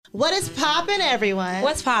What is poppin', everyone?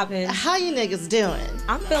 What's poppin'? How you niggas doing?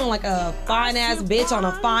 I'm feeling like a fine-ass bitch on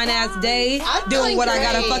a fine-ass day, I'm doing feeling what I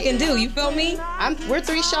gotta great. fucking do. You feel me? We're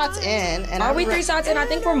 3 shots in. And Are we 3 shots in? I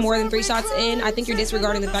think we're more than 3 shots in. I think you're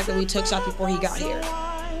disregarding the fact that we took shots before he got here.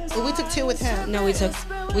 Well, we took 2 with him. No, we took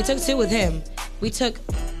 2 with him. We took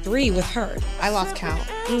 3 with her. I lost count.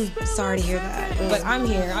 Sorry to hear that. But I'm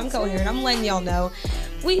here. I'm coherent. I'm letting y'all know.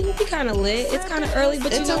 We kind of lit. It's kind of early,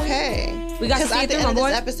 but It's you know, okay. we got to see at it the through, end my of boy.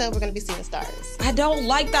 this episode, we're going to be seeing the stars. I don't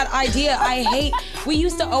like that idea. I hate. We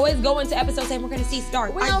used to always go into episodes saying we're going to see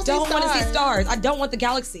stars. We I don't see don't want to see stars. stars. I don't want the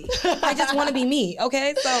galaxy. I just want to be me.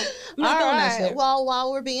 Okay, so I'm not All doing that right. shit. Well,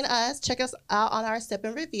 while we're being us, check us out on our Sip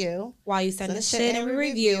and Review. While you send Send us the shit and we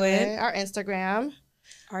review it, Our Instagram,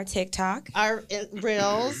 our TikTok, our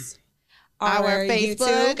Reels, our our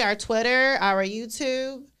Facebook, YouTube. our Twitter, our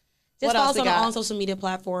YouTube. Just What follow else us we on got? all social media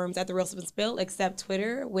platforms at The Real Sip and Spill, except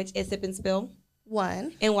Twitter, which is Sip and Spill.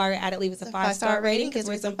 1. And while you're at it, leave us a 5-star rating because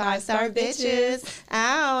we're some 5-star bitches.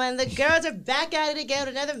 Oh, and the girls are back at it again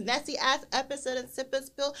with another messy ass episode of Sip and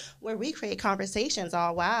Spill where we create conversations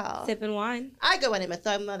all wild. Sipping wine. I go in and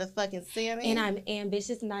thug motherfucking Sammy. And I'm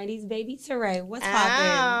ambitious 90s baby Teray. What's poppin'?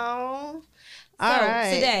 Ow. So All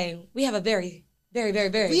right. today we have a very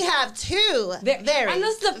We have 2 and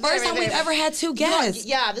this is the first time we've ever had 2 guests.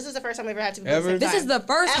 Yeah, this is the first time we've ever had 2 Ever? This is the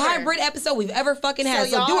first Ever. hybrid episode we've ever fucking had.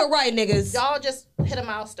 So, y'all- do it right, niggas. Y'all just hit a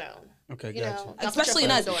milestone. Okay, You gotcha. know, y'all put Especially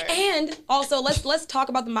your in foot us. in the door. And also, let's talk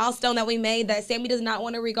about the milestone that we made that Sammy does not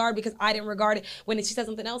want to regard because I didn't regard it when she said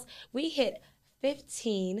something else. We hit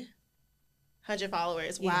 15. 100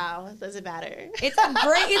 followers. Wow, doesn't matter. It's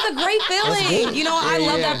a great feeling. You know, I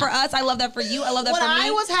love that for us. I love that for you. I love that When for me.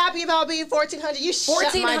 I was happy about being 1,400, you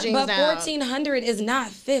shut my jeans but down. 1,400 is not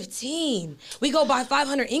 15. We go by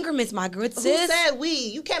 500 increments, my good Who sis. said we?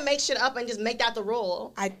 You can't make shit up and just make that the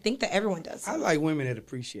rule. I think that everyone does. I like women that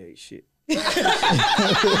appreciate shit. Appreciate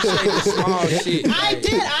the small shit. I like,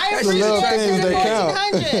 did. I That's the little appreciate things the that count.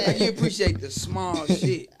 1,400. You appreciate the small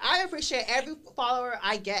shit. I appreciate every follower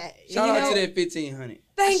I get. Shout You out know- to that 1,500.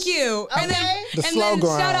 Thank you. And then, Okay. The and slow then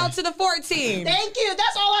grind. shout out to the 14. Thank you.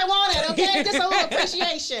 That's all I wanted, okay? Just a little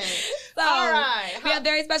appreciation. So, All right. we have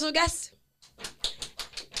very special guests.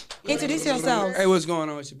 Introduce yourselves. Hey, what's going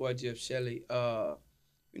on? It's your boy Jeff Shelley.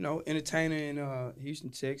 You know, entertainer in Houston,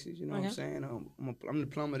 Texas. You know what I'm saying? I'm the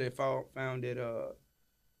plumber that found that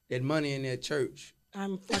money in that church.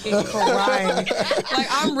 I'm fucking crying. Like,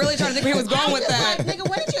 I'm really trying to think where he was going with that. Like, nigga,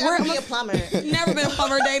 when did you ever be a plumber? Never been a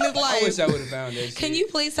plumber a day in his I wish life. I would have found that shit. Can you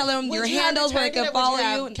please tell them your Would you have handles where they returned can it or would follow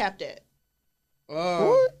have you? kept it.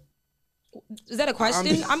 Is that a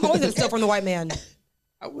question? I'm always gonna steal from the white man.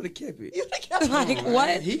 I would have kept it. You would've kept it. Like,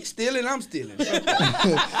 what? He's stealing, I'm stealing.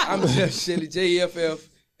 I'm Jeff Shelley,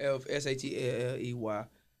 JEFFSHELLEY.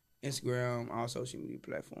 Instagram, all social media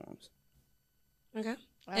platforms. Okay.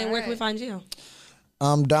 And where can we find you?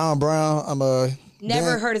 I'm Don Brown. I'm a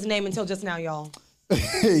Never heard his name until just now, y'all.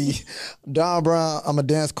 Don Brown. I'm a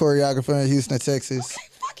dance choreographer in Houston, Texas.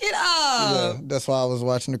 Fuck it up. Yeah, that's why I was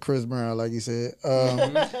watching the Chris Brown, like you said.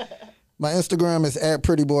 My Instagram is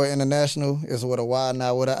 @PrettyBoyInternational. It's with a Y,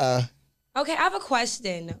 not with an I. Okay, I have a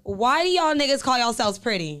question. Why do y'all niggas call yourselves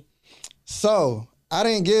pretty? So I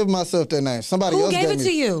didn't give myself that name. Somebody Who else gave it me.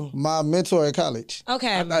 to you? My mentor at college.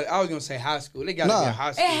 Okay. I was gonna say high school. They gotta be a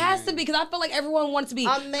high school. It has man. to be because I feel like everyone wants to be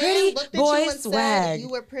A man pretty looked at boy you and said swag. you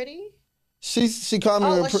were pretty? She called me.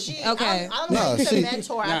 Oh, a was pre- she? Okay. I don't No, know. You she- said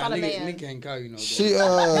mentor. I Nah, thought a nigga, man. nigga can't call you no. She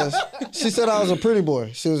said I was a pretty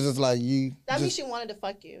boy. She was just like you. That means just- she wanted to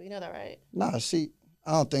fuck you. You know that, right? Nah, I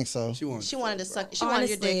don't think so. She wanted. She wanted to suck. She wanted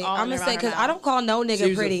your Honestly, dick all I'm in gonna around say her because I mouth. don't call no She nigga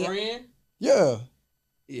was pretty. a friend. Yeah,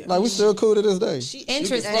 Yeah. like we still cool to this day. She,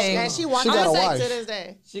 Interesting. And she wants She got to a sex wife. to this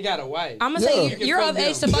day. She got a wife. I'm gonna Yeah. say You can you're fuck of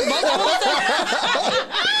age to them. fuck both of them.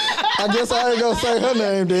 I guess I ain't gonna say her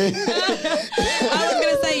name then. I was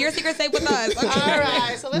gonna say your secret's safe with us. Okay. All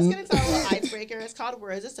right, so let's get into our little icebreaker. It's called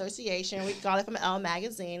Words Association. We got it from Elle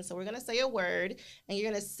Magazine. So we're gonna say a word, and you're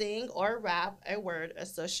gonna sing or rap a word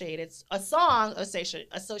associated, a song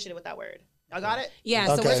associated with that word. Y'all got it? Yeah,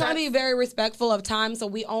 so we're Okay. trying to be very respectful of time. So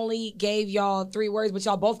we only gave y'all 3 words, but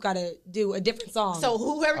y'all both gotta do a different song. So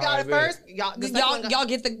whoever got it bet. first, y'all y'all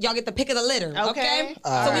get the pick of the litter. Okay. Okay.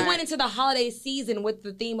 So All we right. went into the holiday season with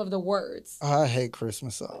the theme of the words. I hate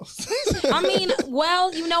Christmas songs. I mean,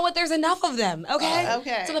 well, you know what? There's enough of them. Okay.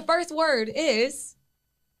 Okay. So the first word is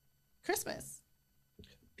Christmas.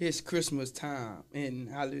 It's Christmas time in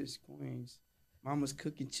Hollis, Queens. Mama's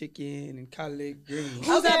cooking chicken and collard greens.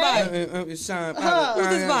 Who's that by? It's Sean Who's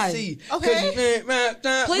this by? Okay.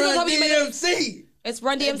 Please don't tell me you made it. DMC. It's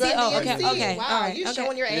Run DMC. Run Oh, okay, DMC. okay, Wow, all right, you okay.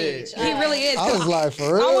 showing your age. He really is. I was like,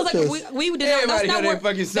 for real? I was like, 'Cause we did not. That's Everybody not heard where. that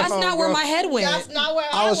fucking That's song, not where bro. my head went. That's not where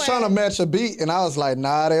I was trying to match a beat, and I was like,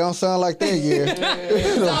 nah, they don't sound like that year.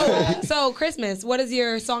 So Christmas. What is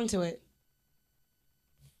your song to it?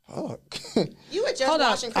 Fuck. You were just Hold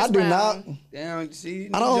up. watching Chris I do Brown. not. Damn, see,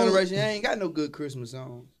 I new don't- generation ain't got no good Christmas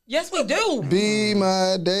songs. Yes, we do. Be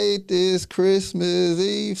my date this Christmas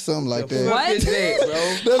Eve, something like The that. fuck What? is that, bro?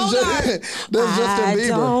 That's, Hold that's Justin I Bieber.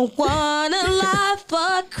 don't wanna lie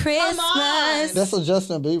for Christmas. That's a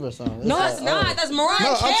Justin Bieber song. No, like, it's not. oh. That's Mariah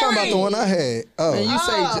No, Carey. I'm talking about the one I had. Oh, And you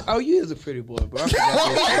say, oh, you is a pretty boy, bro. I forgot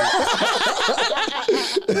that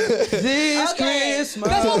shit. This Okay. Christmas.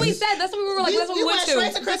 That's what we said. That's what we were like. You, That's what you we went went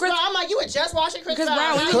straight to. to Chris Brown. I'm like, you were just watching Chris Chris Brown.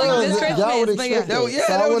 Brown, we I was was like, like, this Christmas, y'all would but yeah. expect That that. was- yeah, so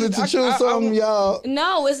that I was wanted just- to choose something, y'all.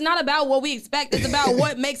 No, it's not about what we expect. It's about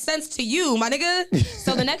what makes sense to you, my nigga.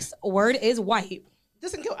 So the next word is white.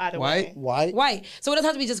 this can go either White? way. White. White. So it doesn't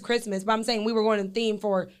have to be just Christmas, but I'm saying we were going in theme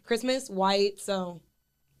for Christmas, white. So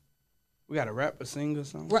We got a rapper, singer,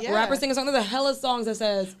 something. Yeah. rapper, singer song. There's a hella songs that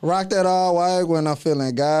says. Rock that all white when I'm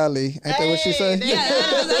feeling godly. Ain't that what she say? Hey, Yeah,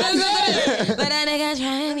 that is. But that nigga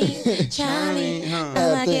try me. I'm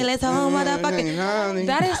like, think- let's home, motherfucker.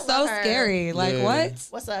 That is I so love her. scary. Like, Yeah. what?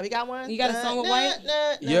 What's up? You got one? You got a song with white?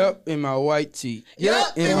 Yep, in my white tee.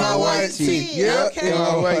 Yep, in my white tee. Yep, Okay. in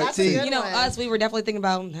my white That's a tee. good You know, one. us, we were definitely thinking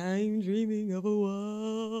about, I'm dreaming of a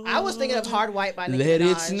world. I was thinking of Hard White by Nicki Let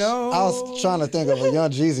it Minaj. snow. I was trying to think of a Young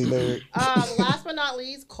Jeezy lyric. Last but not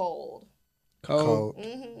least, Cold. Cold. Cold.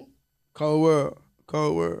 Mm-hmm. Cold world.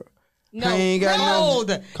 Cold world. No, I ain't got cold.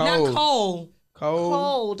 nothing. Not Cold. cold. Cold.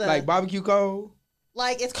 Cold. Like barbecue cold.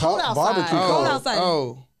 Like it's cold Cold outside. barbecue Cold cold. outside.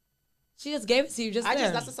 Oh. She just gave it to you just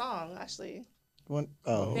there. That's a song, actually. When,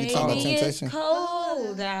 oh, Baby, you talking about it's Temptation?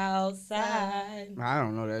 cold outside. I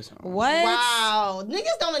don't know that song. What? Wow.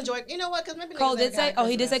 Niggas don't enjoy. You know what? Because maybe Cole niggas did ain't say. got Oh,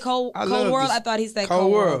 he did say Christmas. cold. I Cold love world. this- I thought he said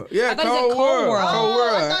Cold world. I Yeah, thought he said cold world. world. Cold Oh,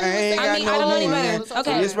 world. I thought I you ain't was got saying- no I don't know any more, better. man.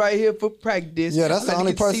 Okay. This right here for practice. Yeah, that's the Let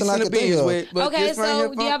only me get person seats I in the could think Benz of. with, but Okay, this right so here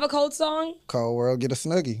do for- you have a cold song? Cold World, get a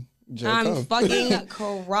Snuggie. J. I'm Cole. fucking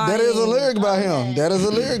crying. That is a lyric by him. Okay. That is a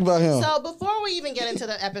lyric by him. So before we even get into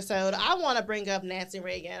the episode, I want to bring up Nancy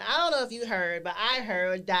Reagan. I don't know if you heard, but I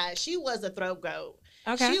heard that she was a throat goat.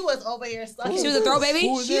 Okay. She was over here sucking. She was a throat baby?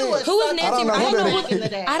 Who is She that? was Who is sucking Nancy? I don't know who that back is. in the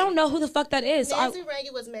day. I don't know who the fuck that is. So I- Nancy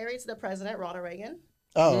Reagan was married to the president, Ronald Reagan.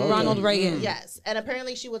 Oh, okay. Ronald Reagan. Yes, and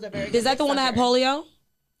apparently she was a very. Is that the one that had polio?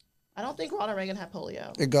 I don't think Ronald Reagan had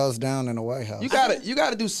polio. It goes down in the White House. You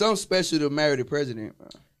gotta do something special to marry the president, bro.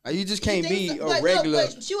 Like, you just can't be a But regular.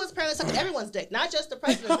 Look, she was apparently sucking everyone's dick, not just the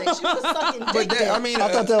president's dick. She was sucking dick. But that, I mean, I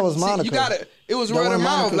thought that was see, Monica. You gotta. It was That word of wasn't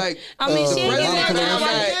mouth. Monica. Like I mean, she the ain't president getting found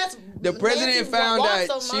that out. The president found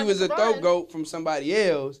out she was a throat goat from somebody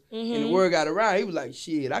else, and the word got around. He was like,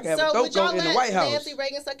 "Shit, I can have a So throat would y'all goat in the let White House." Nancy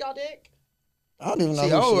Reagan suck y'all dick? I don't even know She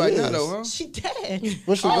who old she right is. now, though, huh? She dead.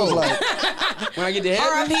 What she Oh. look like? When I get to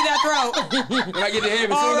R.I.P. heaven, that throat. when I get to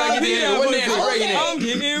heaven, as soon as I get to heaven, what Nancy Reagan at? I'm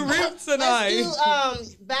getting ripped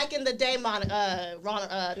Let's do back in the day,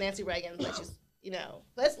 Nancy Reagan. Let's just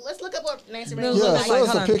let's look up what Nancy Reagan Yeah, looked Yeah, like. show us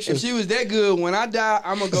hold a on. picture. If she was that good, when I die,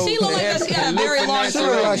 I'm gonna go She to looked like that. heaven She had a and look very for long Nancy She look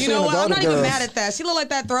throat. like Reagan. she You know in the what? I'm not Golden even Girls. mad at that. She looked like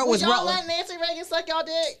that throat Would was y'all rough. let Nancy Reagan suck y'all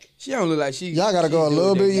dick? She don't look like she. Y'all gotta go a she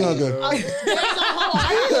little good bit that younger. good, bro. There's a whole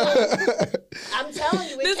article. I'm telling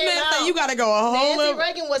you, it This came man out. said you gotta go a whole Nancy little.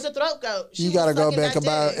 Reagan was a throat goat. She You was gotta go sucking back that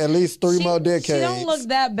about dick. at least 3 more decades. She don't look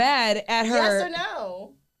that bad at her. Yes or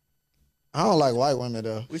no? I don't like white women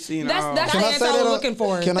though. We seen That's all. the Can I answer say I that was on- looking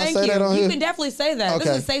for. can I Thank say you. that on You here? can definitely say that. This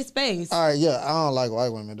Okay. is a safe space. All right, yeah, I don't like white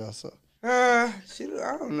women though. So Shit,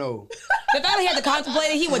 I don't know. The fact that he had to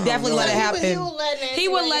contemplate it, he would definitely let it He happen. would let Nancy He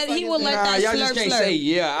would Reagan let- suck he his would dick. let Nah, that y'all slurp, just can't slurp. say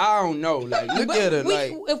yeah. I don't know. Like, look But at her. we,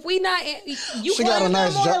 Like, if we not, you She got a There's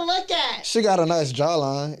nice no more to jaw. look at. She got a nice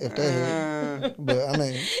jawline. If they hit, but I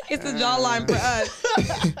mean, it's a jawline for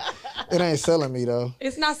us. it ain't selling me though.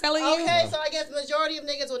 It's not selling you. Okay, so I guess the majority of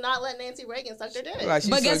niggas will not let Nancy Reagan suck their dick. like she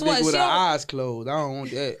But suck guess dick what? with She her don't- eyes closed. I don't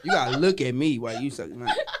want that. You gotta look at me while you sucking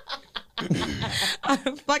that.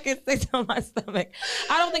 I'm fucking sick to my stomach.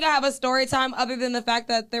 I don't think I have a story time other than the fact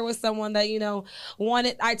that there was someone that,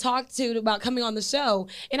 wanted, I talked to about coming on the show.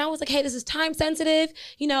 And I was like, hey, this is time sensitive.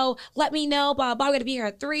 Let me know, blah, blah. We got to be here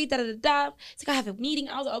at 3, da-da-da-da. He's like, I have a meeting.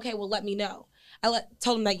 I was like, okay, well, let me know.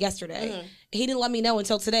 Told him that yesterday. He didn't let me know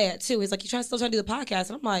until today at 2. He's like, still trying to do the podcast?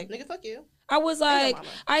 And I'm like, Nigga, fuck you. I was Ain't like, no mama.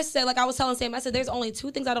 I said, I was telling Sam, I said, there's only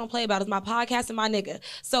 2 things I don't play about is my podcast and my nigga.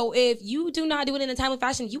 So if you do not do it in a timely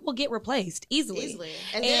fashion, you will get replaced easily. Easily.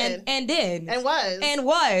 And did. And did. And was. And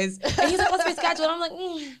was. And he's like, let's reschedule. And I'm like,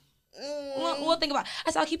 We'll think about it.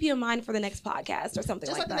 I said, I'll keep you in mind for the next podcast or something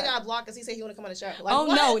Just like the that. nigga I blocked because he said he want to come on the show. Like, Oh,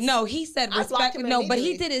 what? no. He said I blocked respect. him No, but he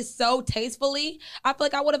immediately. did it so tastefully. I feel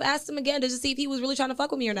like I would have asked him again to just see if he was really trying to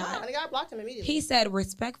fuck with me or Nah, not. nigga, I blocked him immediately. He said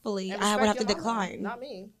respectfully, And I would have to respect your mama, decline. Not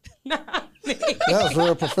me. Not me. That was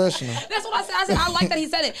real professional. That's what I said. I said, I like that he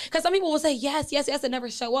said it. Because some people will say yes, and never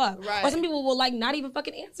show up. Right. Or some people will like not even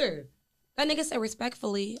fucking answer. That nigga said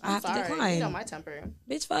respectfully, I have Sorry. to decline. You know my temper.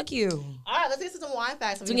 Bitch, fuck you. All right, let's get to some wine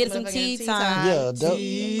facts. We get some tea time. Yeah,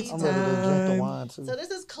 Tea I'm ready to drink the time. wine too. So this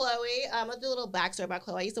is Chloe. Let's do a little backstory about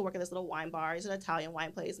Chloe. I used to work at this little wine bar. It's an Italian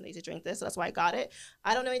wine place, and they used to drink this, so that's why I got it.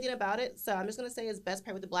 I don't know anything about it, so I'm just gonna say it's best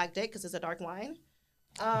paired with the black dick because it's a dark wine.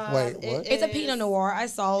 Wait, what? It's a Pinot Noir. I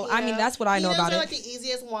saw. I mean, that's what I know Pinots about are it. like the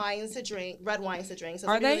easiest wines to drink, red wines to drink. So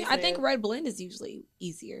Are it's really they? I think smooth. red blend is usually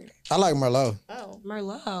easier. I like Merlot. Oh.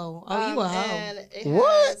 Merlot. Oh, you a hoe. And it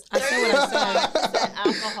What? has I said what I said. 13%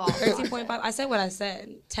 alcohol. 13.5. I said what I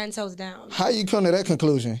said. 10 toes down. How you come to that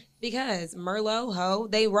conclusion? Because Merlot, hoe,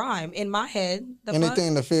 they rhyme in my head. The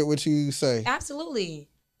Anything to fit what you say. fuck? Absolutely.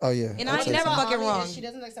 Oh yeah. And I'll I take never some. fucking Army is wrong. She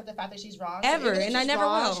doesn't accept the fact that she's wrong. Ever, even if and I she's never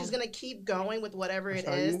wrong, will. She's gonna keep going with whatever it That's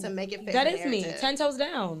how is you- to make it fit. That her is me. narrative. 10 toes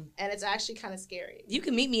down. And it's actually kind of scary. You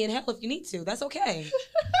can meet me in hell if you need to. That's okay.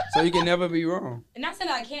 So you can never be wrong. And not saying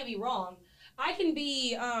that I can't be wrong. I can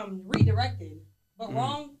be redirected, but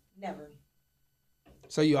wrong, never.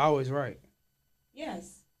 So you always right.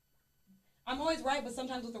 Yes. I'm always right, but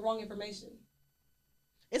sometimes with the wrong information.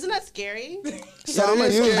 Isn't that scary? So I'm gonna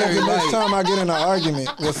It is use that scary, the next like- time I get in an argument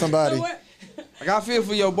with somebody. So what? Like I feel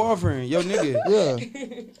for your boyfriend, your nigga.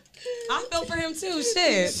 Yeah. I feel for him too.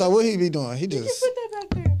 Shit. So what he be doing? He just Put that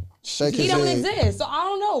back there. shake He his don't head. exist. So I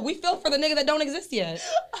don't know. We feel for the nigga that don't exist yet.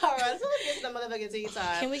 All right, so let's get to the motherfucking tea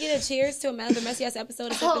time. Can we get a cheers to another messy ass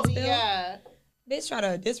episode of Sip Oh and Spill? yeah. Bitch try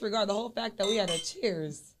to disregard the whole fact that we had a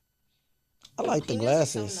cheers. I like the Genius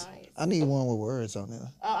is so glasses. nice. I need one with words on there.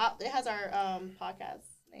 It has our podcast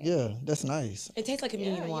name. Yeah, that's nice. It tastes like Yeah,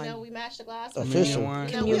 communion you wine. know, we matched the glass. Official. wine.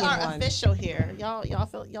 You know, we Communion are wine. official here.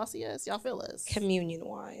 Y'all see us. Y'all feel us. Communion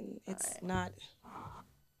wine. It's Alright. not.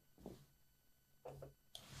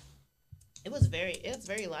 It's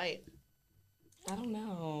very light. I don't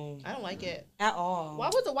know I don't like it. at all. Why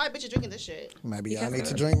was the white bitch drinking this shit? Maybe I Because need of-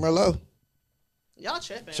 to drink Merlot. Y'all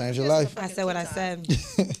tripping. Change Let's your get life. to the I fucking said what tea I time.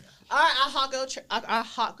 said. All right, our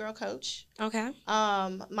hot girl coach. Okay.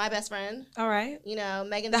 My best friend. All right. You know,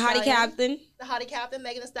 Megan The Thee hottie Stallion. captain. The hottie captain,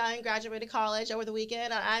 Megan Thee Stallion, graduated college over the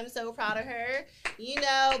weekend. I'm so proud of her. You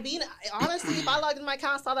know, honestly, if I logged in my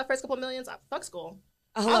account and saw that first couple millions, fuck school.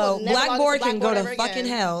 Hello. will never log Blackboard into can go Blackboard to ever fucking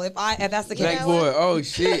again. hell if that's the You case. know Blackboard. Oh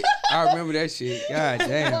shit. I remember that shit. God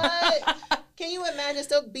damn. What? Can you imagine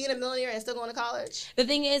still being a millionaire and still going to college? The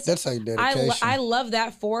thing is, That's like dedication. I love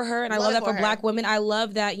that for her, and I Love love it that for for Black her. women. I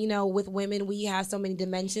love that, you know, with women, we have so many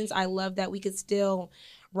dimensions. I love that we could still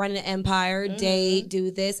run an empire, Mm-hmm. date,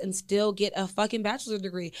 do this, and still get a fucking bachelor's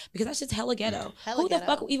degree, because that's just hella ghetto. Hella Who the ghetto.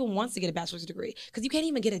 fuck even wants to get a bachelor's degree? Because you can't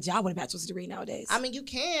even get a job with a bachelor's degree nowadays. I mean, you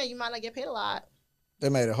can. You might not get paid a lot. They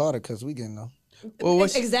made it harder because we getting them. Well,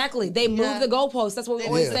 what's Exactly. They move Yeah. the goalposts. That's what we They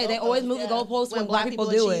always move say. the They always goalposts, move the yeah. goalposts when Black people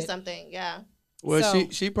do achieve it. something, yeah. well, So-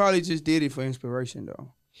 she probably just did it for inspiration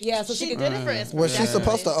though. Yeah, so She she did could. it for inspiration. Well, she's Definitely.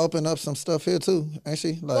 supposed to open up some stuff here too, ain't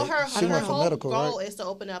she? Like Well, her she went for whole medical, goal right? is to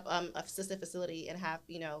open up a assisted facility and have,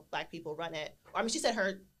 you know, Black people run it. Or, I mean, she said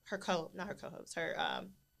her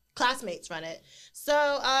classmates run it. So,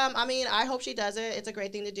 I mean, I hope she does it. It's a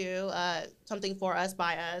great thing to do. Something for us,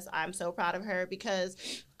 by us. I'm so proud of her because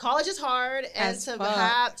college is hard, and As to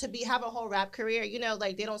fuck. have a whole rap career. You know,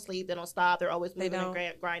 like they don't sleep, they don't stop. They're always They moving and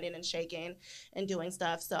don't. grinding and shaking and doing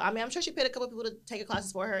stuff. So, I mean, I'm sure she paid a couple people to take her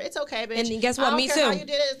classes for her. It's okay, bitch. And guess I what? don't Me care How too. you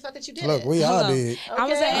did it. It's not that you did Look, it. we all Hello. did. I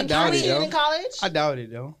was Okay? saying, I doubt She it, did though. in college. I doubt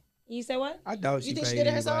it though. You say what? I doubt You think she paid did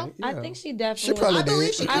it herself? anybody. I Yeah. think she definitely. She probably I believe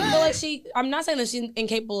did. she I did. feel like I'm not saying that she's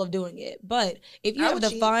incapable of doing it, but if you I have would the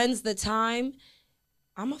cheat. funds, the time,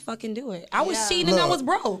 I'ma fucking do it. I was Yeah. cheating and I Look. was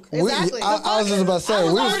broke. Exactly. I was just about to say I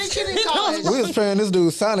was we already was, cheating in college. we was paying this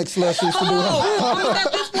dude Sonic slushies to do. I was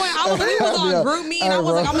at this point. We was on Yeah. group me, and Hey, I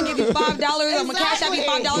was like, bro. I'm gonna give you $5. I'm gonna cash out you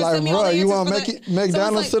Exactly. $5. Like, Send me all bro, the you answers want for make the-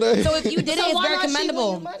 McDonald's so it's today? So if you did So it, it's why very not cheat when you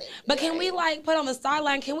commendable. money? But can we like put on the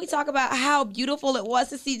sideline? Can we talk about how beautiful it was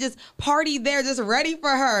to see just party there, just ready for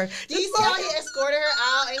her? Do you see how he escorted her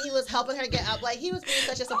out and he was helping her get up? Like he was being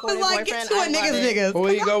such a I was supportive like, boyfriend. get to I it, love niggas, it. niggas. Who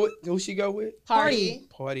he go with? Who she go with? Party.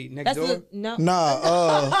 Party next That's door. the no.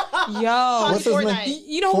 Nah, Yo, What's his name? Fortnite.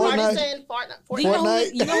 you know who? Fortnite? Party saying Fortnite. Do you know who?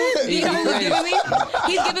 Fortnite? You know who he's giving me?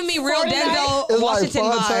 He's giving me real Fortnite. Denzel it's like Washington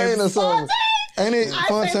Fontaine or vibes. something. Ain't it I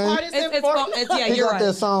fun say saying? parties in It's Fort yeah, He you're got right.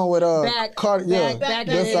 that song with Back, Cardi. Yeah, back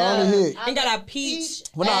that's it the up. only hit. And got a peach.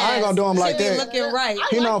 Well, no, I ain't gonna do him like She be that. looking right. I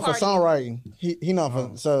He like known for Cardi. songwriting. He known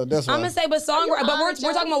for so that's why. I'm gonna say, but songwriting. But we're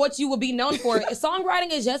Joe? talking about what you would be known for.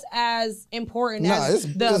 Songwriting is just as important Nah, as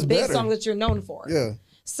it's the big better. songs that you're known for. Yeah,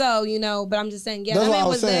 So but I'm just saying, yeah, that's that what man I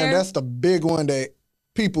was was saying. there. That's the big one that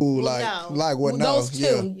people know. like what now. Those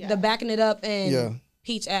two, Yeah. the backing it up and Yeah.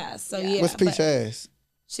 peach ass. So Yeah. yeah, What's peach but ass?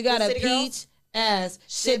 she got The a City Girls? peach ass.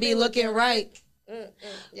 Should be looking right.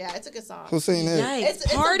 Yeah, it's a good song. Who seen that? Yikes. It's a-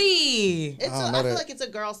 Party. It's I don't know I feel that. like it's a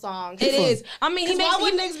girl song. It is. I mean, he 'Cause makes. why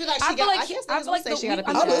would he- niggas be like, I she feel got- like I guess I niggas feel like would say she got a I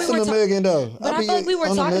peach I feel like listen we to were Megan though. But I be feel like we were on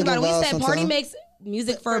the talking Megan about it. We vibe said Party sometime. makes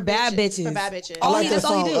music for For bad bitches. For bad bitches. I like that that's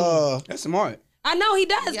all song. he do. That's smart. I know he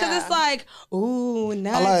does because Yeah. it's like, ooh, I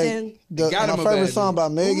nothing. like the, Got my him a favorite bad song by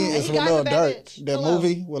Megan Ooh, is he with got him Lil a bad Durk. bitch. That Hello.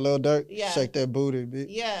 movie with Lil Durk. Yeah. Shake that booty, bitch.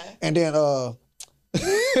 Yeah. And then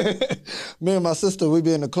me and my sister, we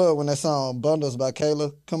be in the club when that song Bundles by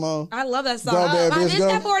Kayla come on. I love that song. Go, bad bitch, It's go.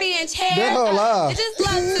 that 40-inch hair. That whole live. It just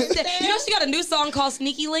loves to stay. You know she got a new song called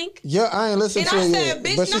Sneaky Link? Yeah, I ain't listened And to I it said, yet.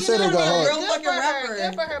 bitch, But she no, said you it go know hard. real fucking rapper.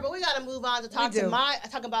 Good for her, but we gotta move on to talk do.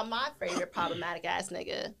 about my favorite problematic ass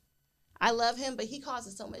nigga. I love him, but he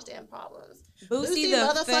causes so much damn problems. Boosie the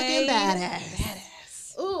motherfucking Fade.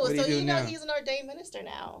 badass. Ooh, What so he do you know now? he's an ordained minister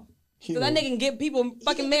now. So that nigga can get people He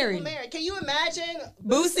fucking can get people married. Can you imagine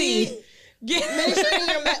Boosie. ministering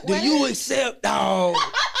your Do you accept, dog?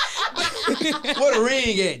 What a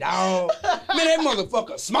ring at, dog? Man, that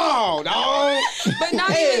motherfucker small, dog. But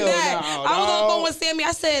not Hell even that. no, I was on the dog. phone with Sammy.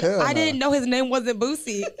 I said, Hell I no. didn't know his name wasn't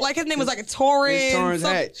Boosie. Like his name was like a Torrance. It's Torrance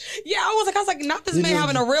some- Hatch. Yeah, I was like, not this You man just-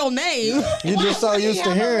 having a real name. You just so He used to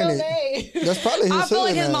have a hearing real it. name. That's probably his I feel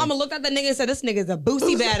like his name. mama looked at the nigga and said, this nigga's a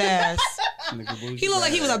Boosie badass. He looked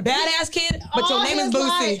like he was a badass kid, but your All name is his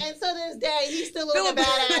life, Boosie. and to this day, he's still a Still little a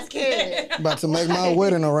badass kid. About to make my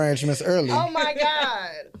wedding arrangements early. Oh my god!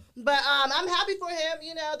 But I'm happy for him.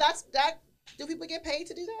 You know, that. Do people get paid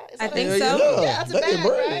to do that? Is I that think a- so. Yeah, Yeah, that's a they get bag,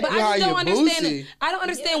 bread. right? But Yeah, I just don't you understand. Boosie. I don't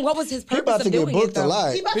understand what was his He purpose about to of get doing it booked a though.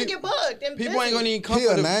 lot. He about to Pe- get booked. And People ain't gonna even come He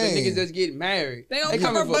for a the name. niggas that's getting married. They gonna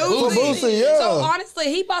coming come for for Boosie. Boosie, yeah. So honestly,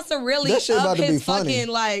 he about to really That shit up about to be his funny. fucking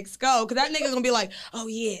like scope, cause that nigga's gonna be like, oh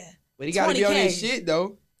yeah. But he gotta be on 20K. his shit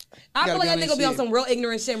though. I feel gotta like be that on nigga his gonna be on shit. some real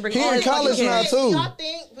ignorant shit and bring He all in his fucking college kids. now, too. Y'all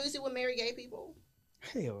think Boosie would marry gay people?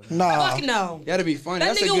 Hell, Nah. Fuck no. that'd be funny. That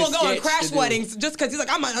That's a nigga good will go and sketch crash to do. weddings just because he's like,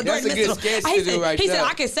 I'm a That's a good sketch he to do said, right he said, there.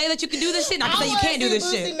 I can say that you can do this shit, and I can say you wanna can't do see this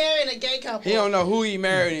Boosie shit. marrying a gay couple. He don't know who he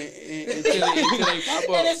married until they pop up.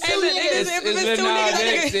 And it's two And then niggas. if it's Lil two Nas niggas, that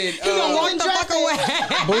X nigga, and, he gonna walk the Dresses. fuck away.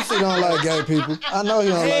 Boosie don't like gay people. I know he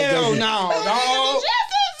don't like gay Hell people. no, dog.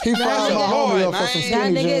 He fired That's my a homie boy, up for some man. That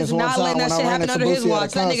skinny nigga jeans is one not time letting when that I shit ran happen into under his Boosie watch. at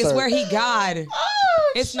a That nigga concert. swear he God.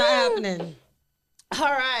 Oh, It's not happening. All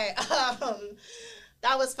right.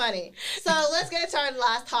 That was funny. So let's get into our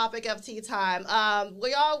last topic of tea time. Were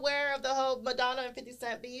y'all aware of the whole Madonna and 50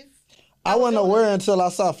 Cent beef? I wasn't aware until I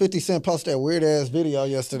saw 50 Cent post that weird ass video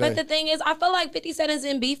yesterday. But the thing is, I feel like 50 Cent is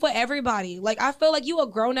in beef with everybody. Like, I feel like you a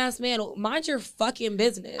grown ass man. Mind your fucking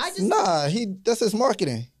business. I just Nah, that's his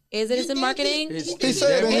marketing. Is it? Is it think marketing? He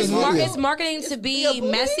said in his video. It's marketing to be a be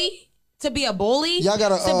bully? messy, to be a bully, Y'all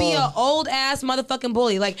gotta, to be an old ass motherfucking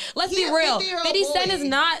bully. Like, let's He be a real. 50-year-old 50 Cent bully. is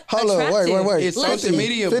not Hold attractive. up, wait. It's social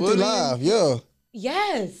media 50 bullying? Live, yeah.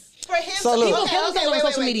 Yes. for him So to look- People kill themselves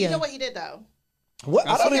on social media. You know what he did though? What?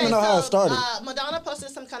 I don't even know how it started. Madonna posted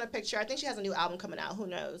some kind of picture. I think she has a new album coming out. Who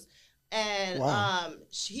knows? And Wow.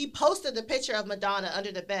 he posted the picture of Madonna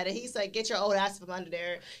under the bed, and he said, "Get your old ass from under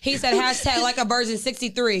there." He said hashtag like a virgin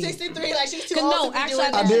 63. 63, like she's too 'Cause old no, to be actually,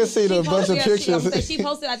 doing I that. did see the She bunch of posted- pictures. She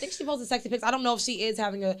posted, I think she posted sexy pics. I don't know if she is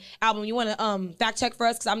having an album. You want to fact check for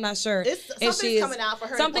us? Because I'm not sure It's- if something's she is. coming out for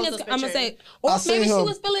her to Something post is, those I'm going to say, pictures. or I seen maybe she her-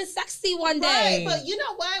 was feeling sexy one Right, day. but you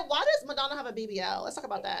know what? Why does Madonna have a BBL? Let's talk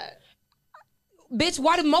about that. Bitch,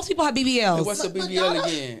 why do most people have BBLs? What's a But BBL Madonna-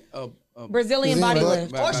 again? Brazilian Is it body butt?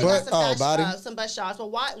 lift. Right, Or she right. got some body? some butt shots.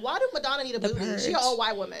 But why do Madonna need a The booty? purge. She an old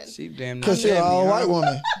white woman. She damn near Because she an 70, all huh? white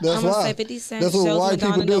woman. That's I'm gonna why. say 50 Cent That's what shows white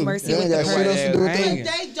Madonna people no do. mercy They with ain't the got shit else to do with purge. that. Hanging.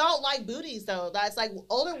 They don't like booties though. That's like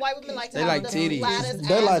older white women like to They have like the titties. flattest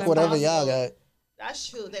They ass like whatever possible. y'all got. That's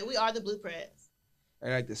true. That we are the blueprints. They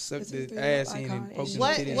like to suck This is the the ass icon. in and poke the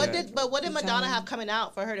What titties what out. did Madonna have coming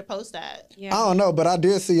out for her to post that? Yeah. I don't know, but I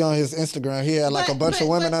did see on his Instagram he had like a bunch of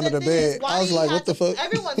women under the thing is, bed. why I was do you like, have what the to- fuck?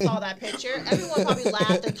 Everyone saw that picture. Everyone probably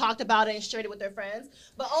laughed and talked about it and shared it with their friends.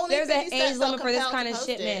 But only There's 50 an Cent age felt limit for this compelled kind to of post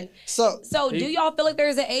shit, it. man. So, Do y'all feel like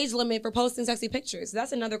there's an age limit for posting sexy pictures?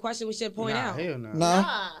 That's another question we should point Nah, out. hell no. nah.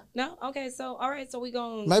 Nah, No? Okay, so all right, so we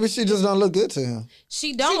going Maybe she just don't look good to him. She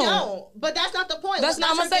she don't. don't. But that's not the point. That's not.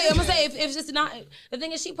 I'm her gonna say. I'm gonna business. say if it's just not. The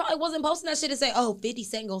thing is, she probably wasn't posting that shit to say, "Oh, 50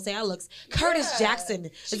 Cent gonna say I looks." Curtis Jackson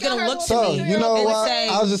She is got gonna her look to little So, me. material you know and what? say-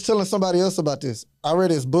 I was just telling somebody else about this. I read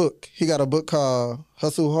his book. He got a book called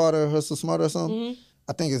Hustle Harder, Hustle Smarter or something. Mm-hmm.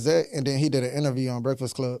 I think it's that. And then he did an interview on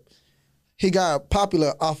Breakfast Club. He got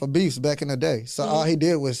popular off of beefs back in the day. So Mm-hmm. all he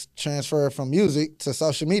did was transfer from music to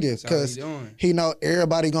social media all he because doing. he know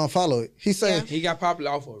everybody gonna follow it. He said, He got popular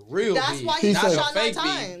off of real That's beef, why He he not said- a shot 9 fake beef.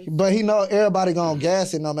 times. but he know everybody gonna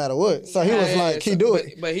gas it no matter what. So he was Yeah, like, he so- do but,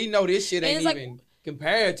 it. But he know this shit And ain't it's like- even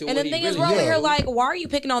compared to And what the he thing is, really we're over Yeah. here like, why are you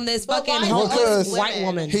picking on this But fucking why is it homeless always white women?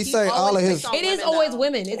 woman? He say all of his- always picks on It is women, always though.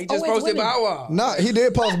 women. He It's just always posted women. Bow Wow. No, he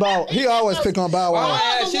did post Bow. He always pick on Bow Bow Wow Wow.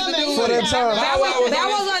 had Bow shit to Wow do was with that it. time. Bow Wow was That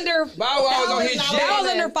on was his- under. Bow Wow was on his Bow jet. That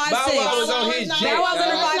was under Bow 5'6". Wow was on his Bow jet. That was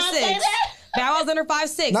under dog. 5'6". That was under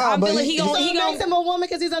 5'6". Nah, I'm but feeling he- he So gon' it he makes gon' him a woman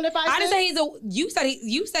because he's under 5'6"? I didn't say he's a.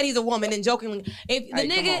 You said he's a woman and jokingly. If the Hey,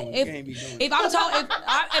 come nigga, on, you can't be doing if I'm tall,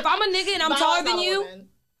 if I'm a nigga and I'm Bow taller Wow's than not a you, woman.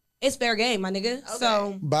 it's fair game, my nigga.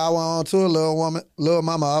 So. Bow Wow on tour, little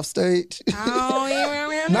mama off stage. Oh,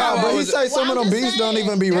 yeah. Nah, Wow but he was- say some Well, of I'm them just beats don't saying,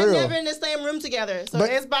 even be they're real. never in the same room together. So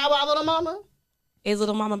But- is Bow Wow little mama? Is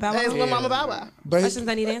little mama Bow Is Wow? little mama Bow Wow? But Questions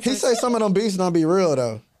I need he answers. say some of them beats don't be real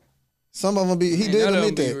though. Some of them be. He Ain't did none of them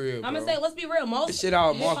admit be that. real, I'm gonna bro. say, let's be real. Most This shit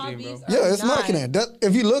all hip-hop marketing, bro. beats are Yeah, it's not. marketing. That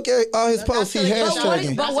if you look at all his posts, he That's how you know-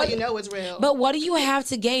 hashtagging. But That's what- how you know it's real. But what do you have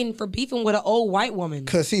to gain for beefing with an old white woman?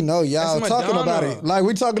 Cause he know y'all That's talking about Madonna. it. Like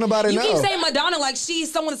we talking about it You now. keep saying Madonna like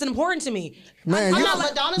she's someone that's important to me. Man, I'm you, not like-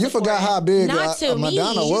 Madonna's you forgot important. how big Not to me.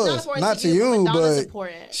 Madonna She's not was. important Not to to you, you, but Madonna's but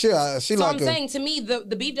important. she So like I'm saying to me,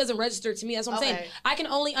 the beef doesn't register to me. That's what I'm saying. Okay. I can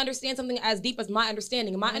only understand something as deep as my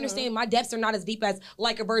understanding. And my understanding, my depths are not as deep as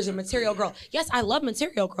like a version Material Girl. Yes, I love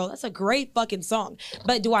Material Girl. That's a great fucking song.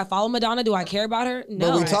 But do I follow Madonna? Do I care about her?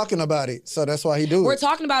 No. But we talking about it, so that's why he do We're it.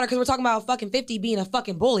 talking about her because we're talking about fucking 50 being a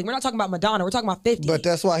fucking bully. We're not talking about Madonna. We're talking about 50. But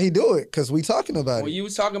that's why he do it, cause we talking about When it. you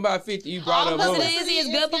was talking about 50, you brought up publicity Boom. is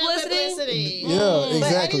good publicity. Yeah,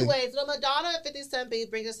 exactly. But anyways, the Madonna and 50 Cent beef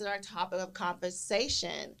brings us to our topic of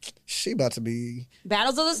conversation. She about to be.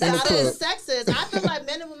 Battles of the In the Out sexes. of the sexes, I feel like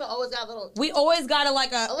men and women always got a little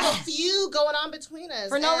like a little feud going on between us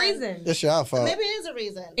for no and reason. It's your fault. Maybe it is a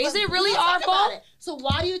reason. Is But it really we'll our talk about fault? it. So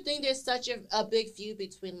why do you think there's such a big feud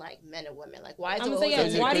between like men and women? Like why is I'm it gonna say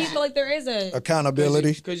always yes. like Why do you that? feel like there is a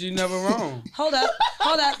Accountability. Because you never wrong. hold up?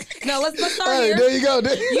 No, let's start Hey, here. there you go.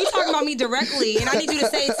 You talking about me directly, and I need you to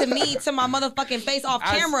say it to me to my motherfucking face off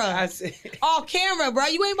camera. I said, Off camera, bro.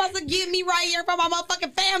 You ain't about to get me right here from my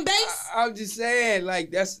motherfucking fan base. I'm just saying,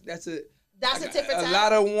 like that's a That's a tip for a tat?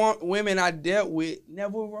 lot of women I dealt with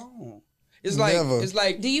never wrong. It's like Never. it's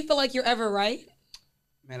like Do you feel like you're ever right?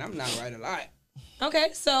 man, I'm not right a lot. Okay,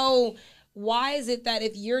 so why is it that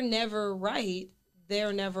if you're never right,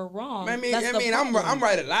 they're never wrong? I mean, That's the I'm problem.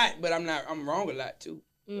 right a lot, but I'm wrong a lot too.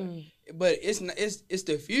 Mm. But it's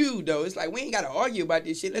the feud though. It's like we ain't gotta argue about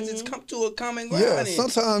this shit. Let's just come to a common ground. Yeah, and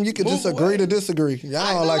sometimes you can move just agree away. to disagree. Y'all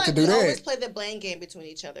I don't feel like to do we always that. play the blame game between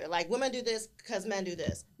each other. Like women do this because men do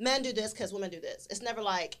this. Men do this because women do this. It's never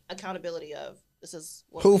like accountability of this is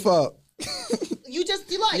what Poof up. you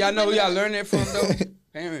like. Y'all know who women- y'all learned that from though?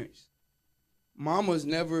 Parents. Mamas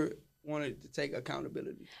never wanted to take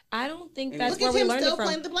accountability. I don't think And that's Look where at we him learned still it from.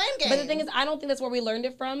 playing the blame game. But the thing is, I don't think that's where we learned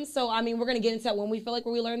it from. So, I mean, we're going to get into that when we feel like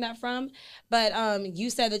where we learned that from. But you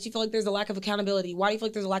said that you feel like there's a lack of accountability. Why do you feel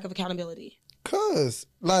like there's a lack of accountability? Cause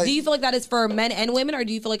like Do you feel like that is for men and women, or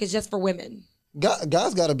do you feel like it's just for women?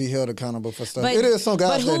 guys got to be held accountable for stuff. But It is some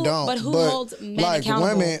guys but who, that don't. But who holds men like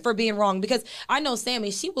accountable women, for being wrong? Because I know Sammy,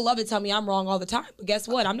 she would love to tell me I'm wrong all the time. But guess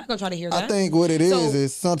what? I'm not going to try to hear that. I think what it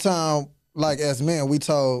is So- sometimes like as men we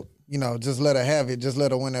told just let her have it, just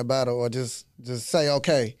let her win that battle, or just say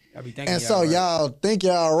okay. I be thinking And so right. y'all think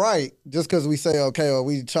y'all right just because we say okay or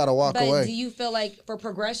we try to walk But away. do you feel like for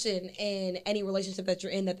progression in any relationship that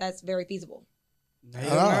you're in, that's very feasible?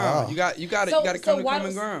 Hell no. You got to come to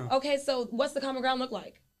common ground. Okay, so what's the common ground look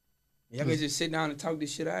like? Y'all can just sit down and talk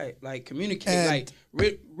this shit out. Like communicate. And-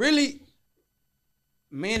 like really,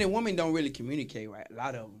 men and women don't really communicate right. A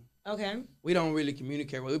lot of them. Okay. We don't really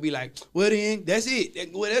communicate. We'll be like, well then, that's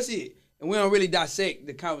it. Well, that's it. And we don't really dissect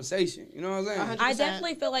the conversation. You know what I'm saying? 100%. I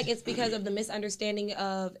definitely feel like it's because of the misunderstanding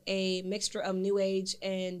of a mixture of new age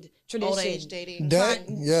and tradition. old age dating. That-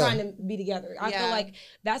 yeah. Trying to be together. I feel Yeah. like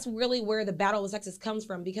that's really where the battle of the sexes comes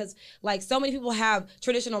from, because like so many people have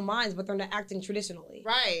traditional minds, but they're not acting traditionally.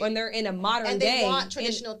 Right. When they're in a modern and day, they want and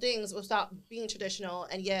traditional things without being traditional,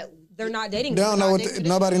 and yet they're not dating. They don't know not what dating they,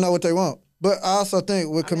 nobody know what they want. But I also think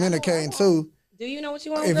with communicating too, Do you know what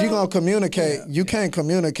you want? if girl? you're gonna communicate, you can't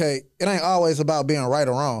communicate. It ain't always about being right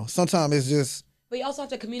or wrong. Sometimes it's just But you also have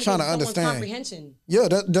to communicate Trying to with someone's understand. comprehension. Yeah,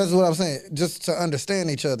 that's what I'm saying. Just to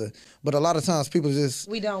understand each other. But a lot of times people just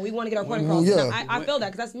We don't. We want to get our point across. Yeah. No, I feel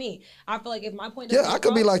that because that's me. I feel like if my point doesn't I get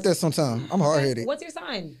could be across- like that sometimes. I'm hard headed. What's your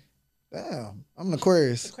sign? Damn, I'm an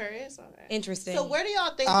Aquarius. Aquarius. Okay. Interesting. So where do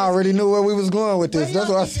y'all think? I already knew where we was going with Where this. do That's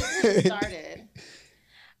y'all what I think this said. started?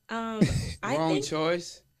 I Wrong think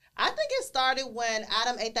choice. I think it started when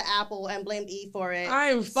Adam ate the apple and blamed Eve for it.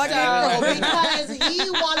 I'm fucking. So, because he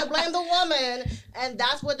want to blame the woman, and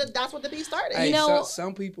that's what the beef started. Hey, You know-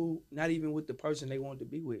 some people not even with the person they want to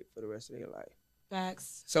be with for the rest of their life.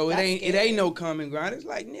 Facts. So That's it scary. ain't no common ground. It's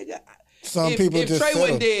like, nigga, Some if people just Trey settle.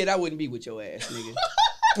 wasn't dead, I wouldn't be with your ass, nigga.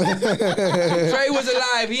 If Trey was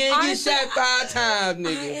alive, he ain't get Honestly, shot 5 times,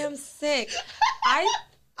 I nigga. am sick. I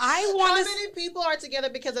How want to. many people are together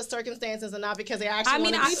because of circumstances and not because they actually I mean,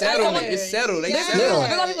 want to I be settle Settled. together? It's settled. They Yeah. settled. There's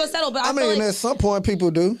a lot of people that settle, but I, I feel mean, like, at some point people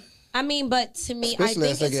do. I mean, but to me, I Especially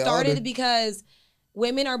think as they it get started older. because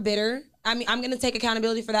women are bitter. I mean, I'm gonna take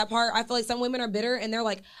accountability for that part. I feel like some women are bitter and they're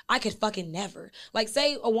like, I could fucking never. Like,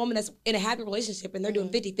 say a woman that's in a happy relationship and they're doing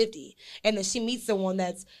 50-50, and then she meets someone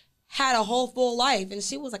that's had a whole full life and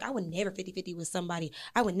she was like, I would never 50-50 with somebody.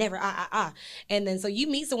 I would never, And then so you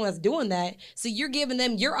meet someone that's doing that. So you're giving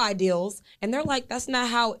them your ideals and they're like, that's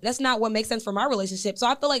not what makes sense for my relationship. So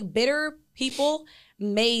I feel like bitter people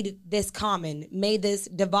made this common, made this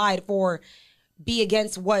divide for be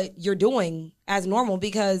against what you're doing as normal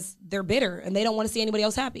because they're bitter and they don't want to see anybody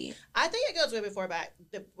else happy. I think it goes way before that,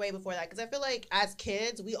 because I feel like as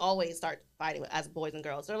kids we always start fighting as boys and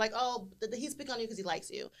girls. They're like, oh, he's picking on you because he likes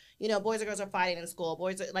you. You know, boys and girls are fighting in school.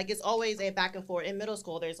 Boys are, like, it's always a back and forth. In middle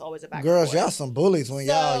school, there's always a back Girls, and forth. y'all some bullies when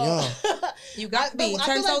y'all young. You got to be. I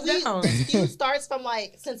Turn feel those like down. this feud starts from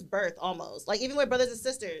like since birth almost. Like even with brothers and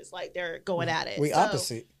sisters, like they're going at it. We So,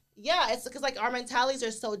 opposite. Yeah, it's because like our mentalities are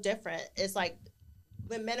so different. It's like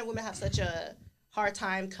when men and women have such a hard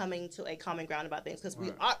time coming to a common ground about things because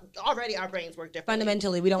we are, already our brains work differently.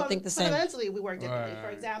 Fundamentally, we don't think the same. Fundamentally, we work differently. Right. For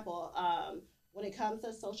example, when it comes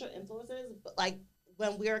to social influences, like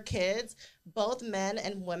when we were kids, both men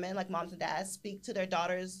and women, like moms and dads, speak to their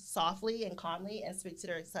daughters softly and calmly, and speak to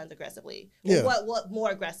their sons aggressively. Yeah. What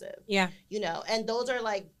more aggressive? Yeah. You know, and those are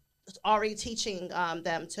like already teaching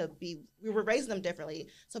them to be. We were raising them differently,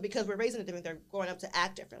 so because we're raising them differently, they're growing up to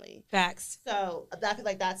act differently. Facts. So I feel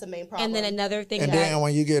like that's the main problem. And then another thing And that then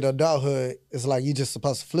when you get adulthood, it's like you just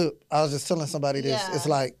supposed to flip. I was just telling somebody this. Yeah. It's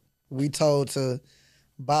like we told to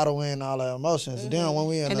bottle in all our emotions. Then when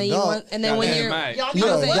we an and then you adult, want, and then when Goddamn you're right. y'all Yeah,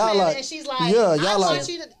 come with y'all women, like- and she's like, yeah, I y'all want like-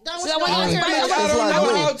 you to. I So want I you to want you answer to- my I don't like,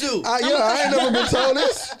 know wait. how to. I ain't never been told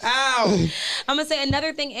this. Ow. I'm gonna say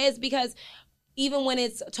another thing is because even when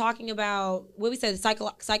it's talking about what we said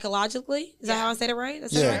psychologically, is that how I said it right?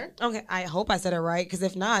 That's Yeah. right. Okay, I hope I said it right because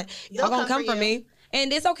if not, They'll y'all gonna come come for for you. me,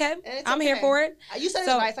 and it's okay. And it's I'm here okay. for it. You said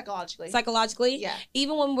So- it right psychologically. Psychologically, Yeah.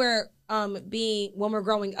 even when we're when we're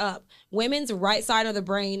growing up, women's right side of the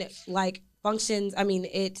brain like functions. I mean,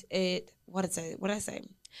 what did I say?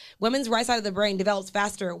 Women's right side of the brain develops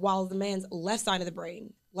faster, while the man's left side of the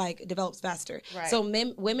brain like develops faster. Right. So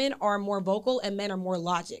women are more vocal and men are more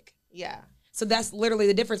logic. Yeah. So that's literally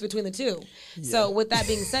the difference between the two. So with that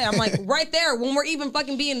being said, I'm like right there when we're even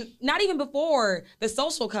fucking being not even before the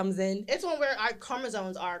social comes in. It's when our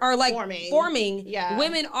chromosomes are Like forming. Yeah.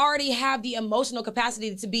 Women already have the emotional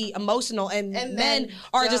capacity to be emotional, and And men men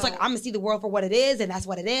are just like, don't. I'm gonna see the world for what it is, and that's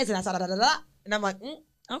what it is, and that's da da da da. And I'm like,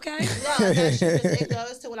 okay. No, that's true. It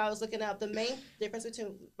goes to when I was looking up the main difference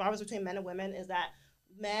between men and women is that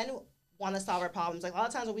men want to solve our problems. Like a lot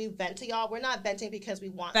of times when we vent to y'all, we're not venting because we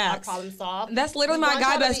want Facts. our problem solved. That's literally We my want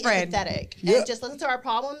guy y'all to best be friend. empathetic Yeah. and just listen to our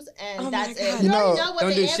problems, and Oh that's my it. God. We You already know, know what don't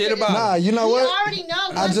the do answer shit is. about it. Nah, you know We what? already know.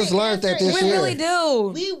 I what just the learned that answer this is. We year. really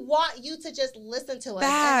do. We want you to just listen to us.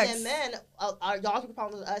 Facts. And then men, y'all's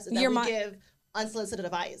problem with us is that You're we my- give unsolicited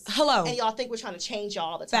advice. Hello. And y'all think we're trying to change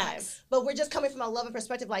y'all all the time. Facts. But we're just coming from a loving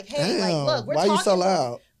perspective, like, hey, like, Damn, look, we're why talking. you so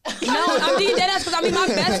loud? No, I'm being dead ass because I'm my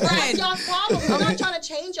best That's friend. y'all's problem. We're not trying to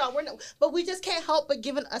change y'all. But we just can't help but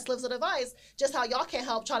giving us solicited advice, just how y'all can't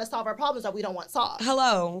help try to solve our problems that we don't want solved.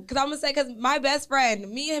 Hello, because I'm gonna say, because my best friend,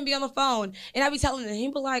 me and him be on the phone, and I be telling him, he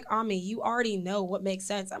be like, Ami, you already know what makes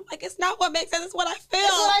sense. I'm like, it's not what makes sense, it's what I feel.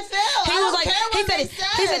 That's what I feel. He I was don't like, care what makes he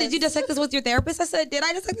said, sense. did you discuss this with your therapist? I said, did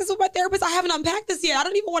I discuss this with my therapist? I haven't unpacked this yet. I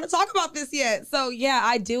don't even want to talk about this yet. So yeah,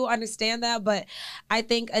 I do understand that, but I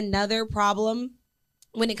think another problem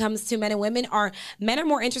when it comes to men and women are men are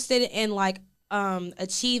more interested in like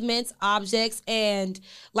achievements, objects, and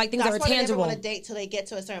like things That's that why are they never tangible. want to date till they get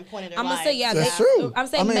to a certain point in their I'm life. gonna say yeah. That's that- true. I'm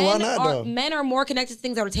saying I mean, why men not, though? men are more connected to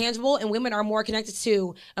things that are tangible, and women are more connected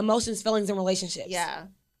to emotions, feelings, and relationships. Yeah.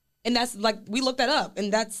 And that's like, we looked that up,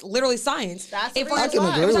 and that's literally science. That's if the reason we're why. I can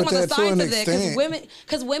agree talking with about the that to an science of it, extent.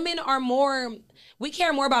 because women are more, we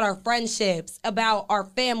care more about our friendships, about our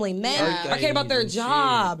family. Men Yeah. are cared about their Birthdays and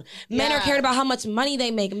job. Men are Yeah. cared about how much money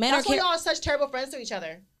they make. Men That's are why cared. y'all are such terrible friends to each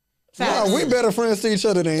other. Nah, we better friends to each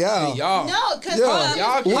other than y'all. Y'all. No, because Yeah,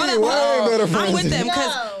 Y'all we can't- way better friends. I'm with them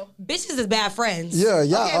because No. bitches is bad friends. Yeah,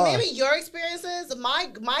 y'all Okay, are. maybe your experiences.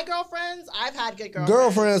 My girlfriends, I've had good girlfriends.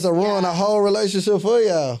 Girlfriends will ruin a whole relationship for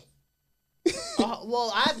y'all.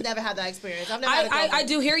 Well, I've never had that experience. I've never had a I girlfriend.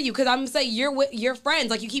 do hear you because I'm saying you're friends.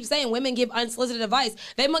 Like you keep saying, women give unsolicited advice.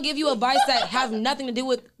 They might give you advice that has nothing to do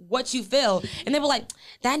with what you feel, and they be like,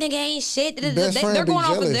 "That nigga ain't shit." Best friend They're be going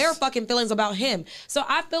off of jealous. their fucking feelings about him. So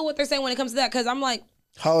I feel what they're saying when it comes to that because I'm like,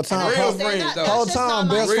 Whole time, Real whole, friends, though. whole That's just time, not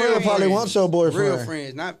my best Real friend probably friends. wants your boyfriend. Real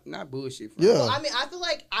friends, not bullshit friends. Yeah, I mean, I feel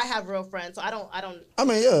like I have real friends, so I don't I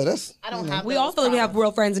mean, yeah, that's. I don't have. we those all feel like we have problems.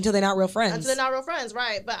 real friends until they're not real friends. Until they're not real friends,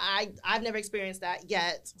 right? But I've never experienced that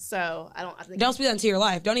yet, so I don't. I think Don't speak that into your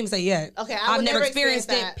life. Don't even say yet. Okay, I've would never experienced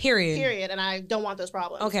it. that, Period. Period, and I don't want those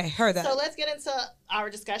problems. Okay, heard that. So let's get into our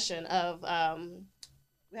discussion of.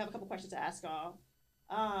 We have a couple questions to ask y'all.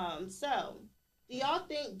 So, do y'all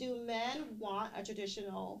think do men want a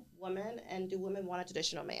traditional woman, and do women want a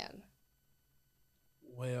traditional man?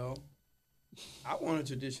 Well, I want a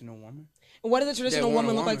traditional woman. What does a traditional want a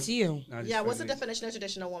woman look like woman. to you? Not just Yeah, what's the friendly. definition of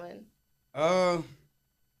traditional woman?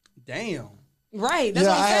 Damn. Right. That's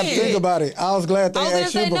Yeah, what I I'm had to saying. think about it. I was glad they I was gonna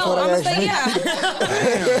asked you say before no. they I'm gonna asked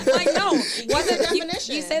say me. yeah. Like no. What's the it? You,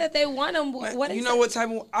 definition? you say that they want them. What is You know it? what type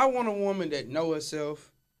of? I want a woman that know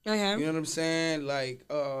herself. Okay. You know what I'm saying? Like,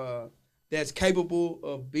 that's capable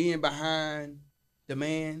of being behind the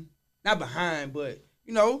man. Not behind, but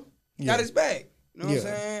got Yeah. his back. You know what I'm Yeah.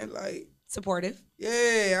 saying? Like, Supportive.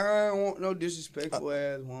 yeah, I don't want no disrespectful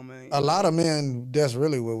ass woman. A lot of men, that's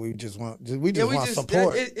really what we just want. We just want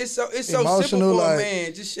support. It's so simple Emotional, for a like-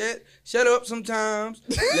 man. Just shut up sometimes.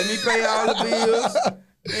 Let me pay all the bills.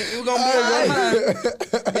 And we're gonna be all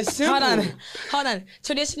right. It's simple. Hold on.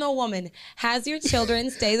 Traditional woman has your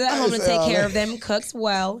children, stays at I home to say take all care that. of them, cooks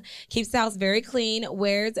well, keeps the house very clean,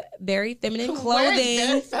 wears very feminine Wears very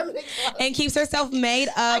clothing, feminine clothes. and keeps herself made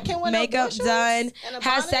up, can't wear no makeup bushels done, and a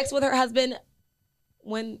has bonnet? sex with her husband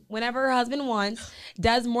whenever her husband wants,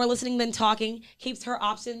 does more listening than talking, keeps her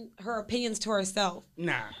opinions to herself.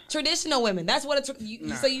 Nah. Traditional women. That's what it's.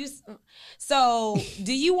 Nah. So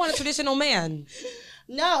do you want a traditional man?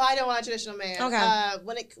 No, I don't want a traditional man. Okay.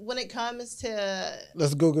 When it comes to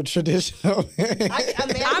Let's Google traditional. a man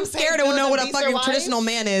I'm who scared pays to know bills what and a beats their fucking wife, traditional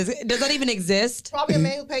man is. Does that even exist? Probably a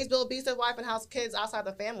man who pays bills, beats their wife, and has kids outside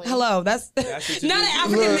the family. Hello, that's what you not do. an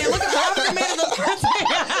African man. Look at the African man is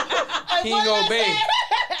a King or Bay.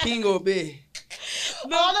 King or Bay.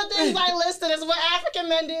 All the things I listed is what African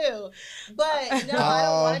men do. But no, I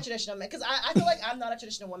don't want a traditional man because I feel like I'm not a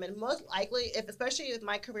traditional woman. Most likely, especially if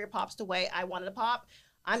my career pops the way I wanted to pop,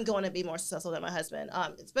 I'm going to be more successful than my husband.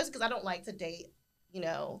 Especially because I don't like to date, You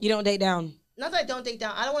don't date down. Not that I don't date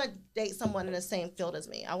down. I don't want to date someone in the same field as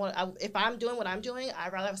me. If I'm doing what I'm doing,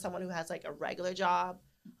 I'd rather have someone who has like a regular job,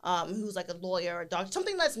 who's like a lawyer or a doctor,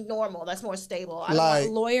 something that's normal, that's more stable. I don't Like,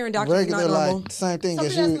 want Lawyer and doctor is Regular, not normal. like, same thing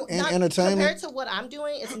as something you that's in not entertainment. compared to what I'm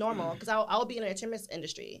doing. It's normal because I'll be in the entertainment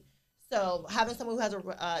industry. So having someone who has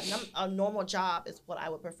a normal job is what I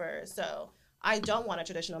would prefer. So I don't want a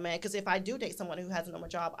traditional man because if I do date someone who has a normal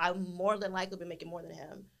job, I'm more than likely to be making more than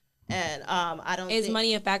him. And I don't. Is think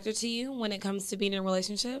money a factor to you when it comes to being in a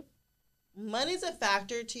relationship? money's a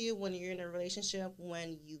factor to you when you're in a relationship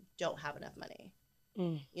when you don't have enough money.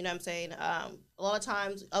 You know what I'm saying? A lot of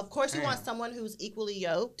times, of course, you want someone who's equally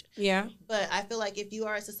yoked. Yeah. But I feel like if you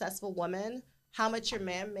are a successful woman, how much your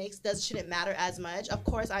man makes shouldn't matter as much. Of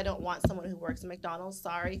course, I don't want someone who works at McDonald's.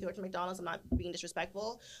 Sorry if you work at McDonald's, I'm not being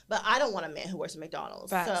disrespectful. But I don't want a man who works at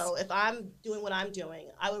McDonald's. Facts. So if I'm doing what I'm doing,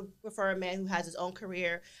 I would prefer a man who has his own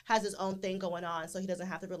career, has his own thing going on, so he doesn't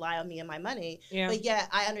have to rely on me and my money. Yeah. But yet,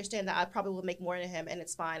 I understand that I probably will make more than him, and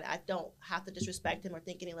it's fine. I don't have to disrespect him or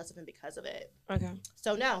think any less of him because of it. Okay.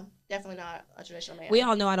 So no, definitely not a traditional man. We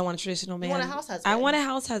all know I don't want a traditional man. You want a house husband. I want a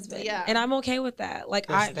house husband. Yeah. And I'm okay with that. Like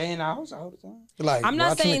Just stay in the house all the time. Like, I'm not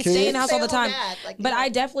watching saying the stay in kids. the house all the time, Stay-at-home dad, like, but you know. I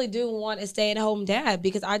definitely do want a stay-at-home dad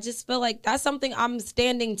because I just feel like that's something I'm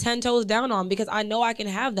standing 10 toes down on because I know I can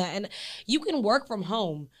have that. And you can work from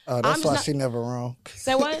home. Oh, that's I'm just why not- she never wrong.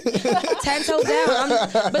 Say what? 10 toes down.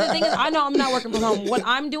 But the thing is, I know I'm not working from home. What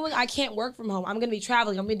I'm doing, I can't work from home. I'm going to be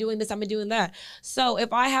traveling. I'm going to be doing this. I'm going to be doing that. So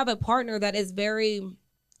if I have a partner that is very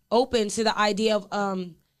open to the idea of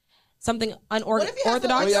something What if you have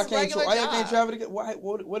unorthodox. Like Why a y'all can't, regular why y'all can't job. travel together?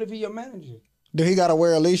 What if he your manager? Do he gotta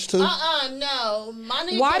wear a leash too? No. My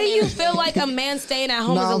nigga Why come do in you and- feel like a man staying at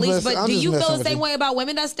home No, is a I'm least? just- But I'm do just you feel messing the with same you. way about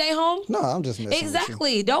women that stay home? No, I'm just messing with you.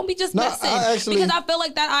 Exactly. Don't be just No, messing. I actually- because I feel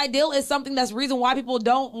like that ideal is something that's the reason why people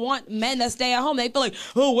don't want men that stay at home. They feel like,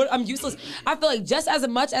 oh, what? I'm useless. I feel like just as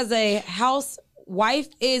much as a housewife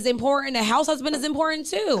is important, a house husband is important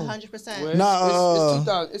too. 100%. Well, Nah, it's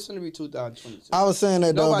 2000. It's gonna be 2022. I was saying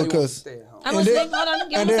that though Nobody wants because to stay at home. I'm And listening. then- Hold on.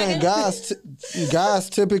 Give and me a then second. guys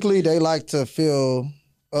typically they like to feel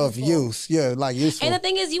of use. Yeah, like useful. And the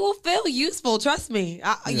thing is, you will feel useful. Trust me.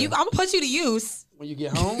 I'm gonna put you to use. When you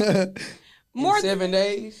get home, More in 7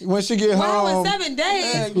 days. when she get wow home, in 7 days.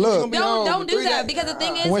 Yeah, you Look. gonna be home Don't for do 3 that days. because the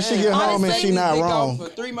thing is, when she get home and honestly, she not They wrong. gone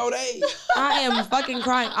for 3 more days. I am fucking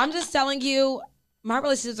crying. I'm just telling you, my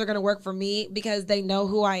relationships are gonna work for me because they know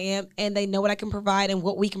who I am and they know what I can provide and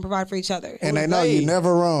what we can provide for each other. And they know you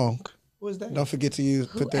never wrong. What's that? Don't forget to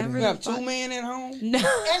put that in. You have 2 men at home. No,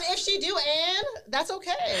 And if she do, and that's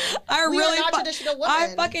okay. I We really are not fu- traditional women.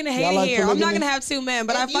 I fucking hate Y'all it like here. I'm not polygamy? gonna have 2 men,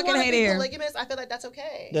 but If I you fucking wanna hate be it here. polygamous, I feel like that's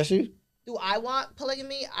okay. That's you? Do I want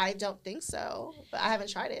polygamy? I don't think so, but I haven't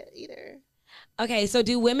tried it either. Okay, so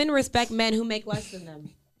do women respect men who make less than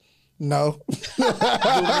them? No.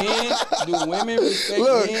 Do women respect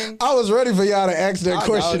Look, men? I was ready for y'all to ask that I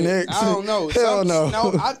question doubt it. next. I don't know. Hell no.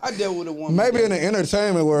 No, I dealt with a woman. Maybe in the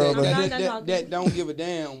entertainment world. that, I'm but- not that don't give a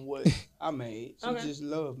damn what I made. She Okay. just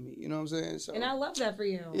loved me. You know what I'm saying? So And I love that for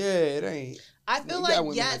you. yeah, it ain't. I feel You got like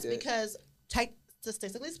women yes, like that. because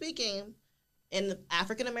statistically speaking, in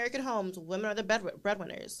African American homes, women are the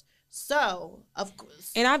breadwinners. So, of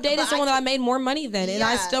course, And I've dated but someone that I made more money than, and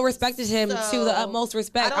I Yes. still respected him to So, the utmost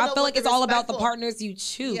respect. I don't I know feel what like the it's all about the respectful- partners you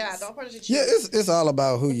choose. Yeah, don't partners you choose. Yeah, it's all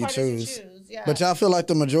about who The you partners choose. Yeah. But y'all feel like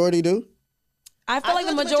the majority do? I feel like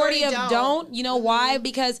the majority of don't. You know why?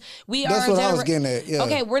 Because we That's are. what I was getting at. Yeah.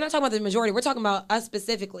 Okay, we're not talking about the majority. We're talking about us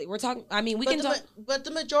specifically. We're talking. I mean, we but can the, talk. but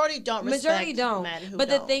the majority don't respect Majority don't. men who But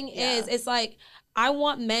the don't. thing Yeah. is, it's like I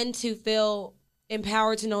want men to feel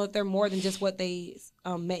empowered to know that they're more than just what they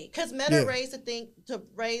make. Because men Yeah. are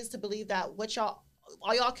raised to believe that what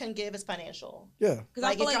all y'all can give is financial. Yeah. Because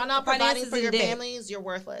Like I feel if like y'all not providing finances for your and dick families, you're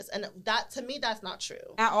worthless. And that to me, that's not true.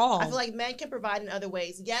 at all. I feel like men can provide in other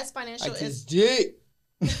ways. Yes, financial Like his is. dick.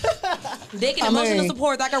 dick and I emotional mean-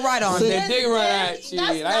 support that I can ride on. See- That dick right out. Shit,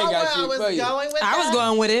 I ain't That's not got where shit I was for you. going with I was that.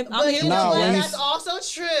 going with it. I'm But here you know Nah, what? when you- That's also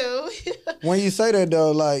true. When you say that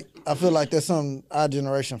though, like I feel like that's something our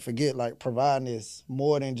generation forget. Like providing is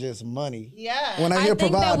more than just money. Yeah. When I I hear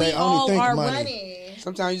think that provide, we they all only think are money. money.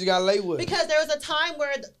 Sometimes you just gotta lay with it. Because there was a time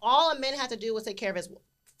where all a man had to do was take care of his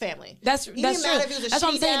family. That's He that's didn't matter true. if he was a That's what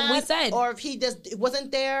I'm shitty saying. We dad, said. or if he just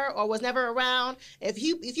wasn't there or was never around. If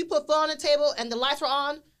you put food on the table and the lights were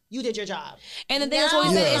on, you did your job. And the thing that's what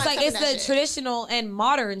we Now said. we're It's not like cutting it's that the shit. traditional and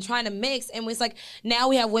modern trying to mix, and it's like now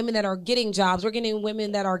we have women that are getting jobs. We're getting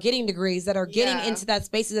women that are getting degrees that are getting Yeah. into that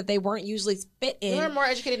spaces that they weren't usually fit in. We're more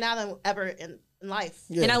educated now than ever in life.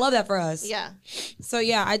 Yeah. And I love that for us. Yeah. So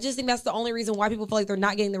yeah, I just think that's the only reason why people feel like they're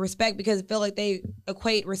not getting the respect because they feel like they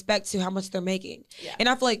equate respect to how much they're making. Yeah. And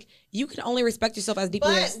I feel like you can only respect yourself as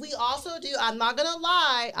deeply But as we also do, I'm not gonna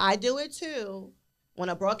lie, I do it too. When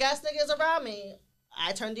a broke ass nigga is around me,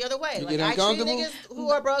 I turn the other way. You Like get I treat uncomfortable? niggas who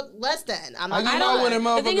are broke less than. I'm How not you gonna know when a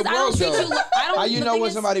lie. The thing motherfucker is, I don't broke treat though? you. I don't. How you the know thing when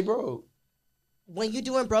is- somebody broke? When you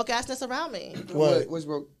doing broke assness around me. What's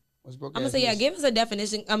broke? What's broke? I'm gonna say, yeah, ass give us a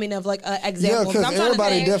definition. I mean, of like an Yeah, example. 'cause I'm trying to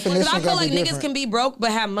everybody's think, definition I feel gonna like be niggas different. can be broke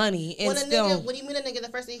but have money and When still. when you meet a nigga, the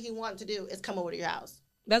first thing he want to do is come over to your house.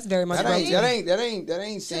 That's very much That broke. ain't that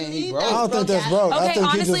ain't saying he me, broke. I don't think that's broke. I Okay, think he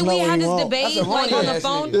honestly, just know we what had he this want. debate That's a like on the horny-ass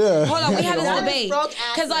phone. nigga. Yeah. Hold on, we had this That is debate broke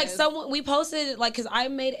because like assness. someone we posted like because I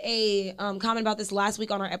made a comment about this last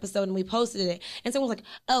week on our episode and we posted it and someone was like,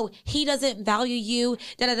 "Oh, he doesn't value you."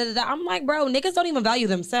 Da da da da. I'm like, bro, niggas don't even value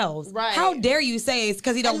themselves. Right. How dare you say it's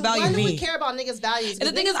because he don't And value when do we me? care about niggas' values? And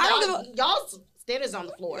the thing is, I don't give y'all's standards on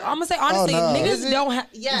the floor. I'm gonna say honestly, no. niggas Is it? don't have.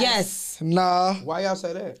 Yes. Yes. Nah, Why y'all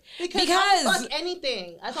say that? because because- fuck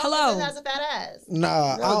anything. As long Hello. as it has a fat ass.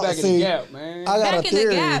 nah. That was I back in see. the gap, man. I got Back a in the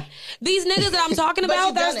theory. gap, these niggas that I'm talking But about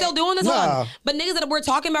you've that are done still it. doing this Nah. one. But niggas that we're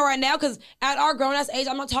talking about right now, because at our grown ass age,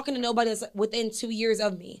 I'm not talking to nobody that's within 2 years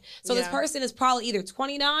of me. So this Yeah. person is probably either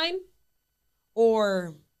 29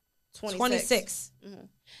 or 26. 26. Mhm.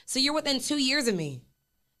 So you're within 2 years of me.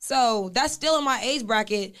 So that's still in my age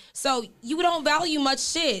bracket. So you don't value much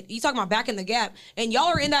shit. You talking about back in the gap, and y'all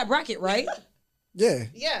are in that bracket, right? Yeah.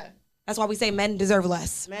 Yeah. That's why we say men deserve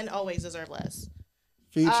less. Men always deserve less.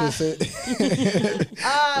 Future said.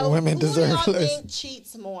 Women who deserve do y'all less. think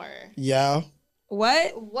cheats more? Yeah.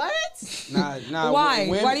 What? What? Nah. Why?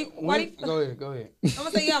 Women, Why do you- Go ahead. I'm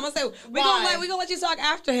gonna say we gonna let you talk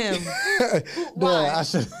after him. Why? Yeah, I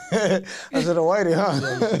should have waited,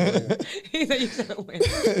 huh? He said you should have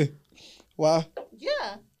waited. Why? Yeah.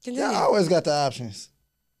 Continue. Yeah, I always got the options.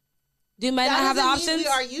 Do men not have the That doesn't options? mean we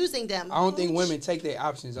are using them. I don't think women take their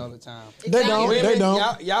options all the time. They don't. Women, They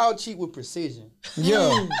don't. Y'all cheat with precision.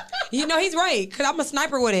 Yeah. You know he's right, because I'm a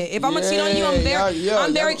sniper with it. If I'm gonna cheat on you, Yeah,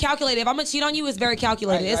 I'm very y'all- calculated. If I'm gonna cheat on you, it's very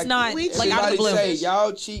calculated. It's not we like out of the blue. Say,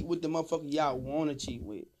 y'all cheat with the motherfucker y'all want to cheat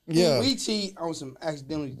with. Yeah. We cheat on some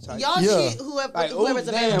accidental type. Y'all Yeah. cheat whoever's Like, oh,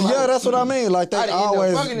 available. damn, Yeah, that's what I mean. Like, I they didn't end up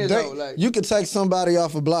always, fucking this they- hoe, like- you could take somebody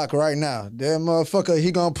off a block right now. That motherfucker,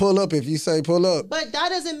 he gonna pull up if you say pull up. But that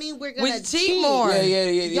doesn't mean we're We gonna cheat cheat more. Yeah.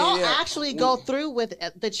 Y'all actually go through with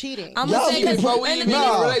the cheating. I'm Y'all gonna say cheat because before we and the even thing in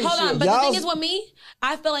a is, relationship. hold on, but the Y'all- thing is with me,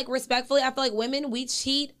 I feel like respectfully, I feel like women we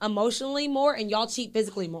cheat emotionally more and y'all cheat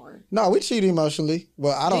physically more. No, we cheat emotionally.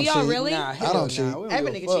 Well, I don't Do y'all cheat. really? Nah, hell don't nah. cheat. We don't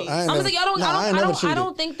Every give a nigga fuck. cheat. I ain't I'm never- gonna say I don't. Nah, I ain't never don't. I cheated.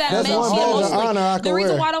 don't think that That's men one cheat badge of emotionally. honor I The can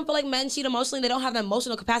reason wear. why I don't feel like men cheat emotionally, they don't have the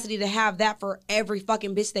emotional capacity to have that for every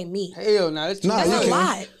fucking bitch they meet. Hell nah, that's too Nah, That's you a much. can.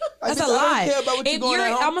 lot. That's bitch, a I don't lot. care about what you If going you're,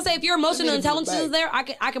 at home. I'm gonna say if your emotional That nigga intelligence back. is there,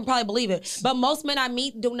 I can probably believe it. But most men I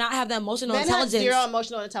meet do not have the emotional Men have intelligence. zero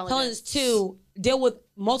emotional intelligence. To deal with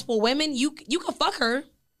multiple women. You can fuck her,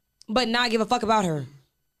 but not give a fuck about her.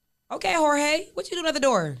 Okay, Jorge, what you doing at the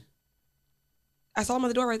door? I saw him at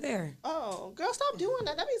the door right there. Oh, girl, stop doing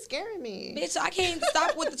that. That be scaring me. Bitch, I can't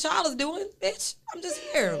stop what the child is doing. Bitch, I'm just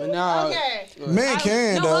here. But nah, Okay. Men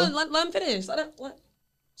can, no, though. hold on, let him finish.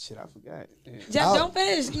 shit, I forgot. Yeah. Jeff, don't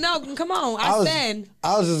finish. No, come on. I said.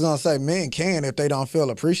 I was just gonna say men can if they don't feel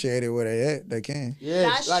appreciated where they at. They can. Yeah,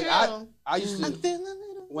 That's like true. I used I'm to feeling a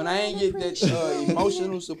little when I ain't get that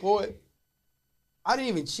emotional support. I didn't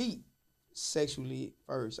even cheat sexually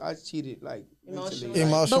first. I cheated like Emotionally. mentally.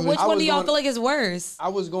 Emotionally. But which I one was do y'all going- feel like is worse? I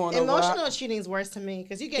was going over. Emotional cheating is worse to me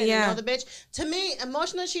because you get Yeah. to know the bitch. To me,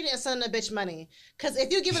 emotional cheating is sending a bitch money. Because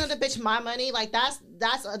if you giving another bitch my money, like that's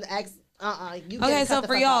an ex. You Okay, getting so cut the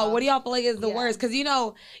for fuck y'all, off. what do y'all feel like is the Yeah. worst? Because you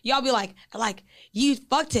know, y'all be like you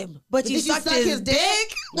fucked him, but you Did you sucked suck his his dick.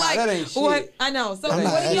 dick? Nah, Like that ain't shit. what? I know. So I'm what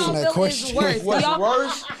not do y'all asking that feel question. is worse? Do What's y'all-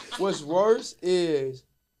 worse? What's worse is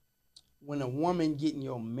when a woman getting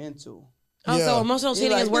your mental. Oh, Yeah. so emotional You're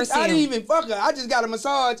cheating like, is worse "Bitch, I to didn't you. even fuck her. I just got a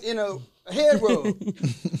massage in a head rub. You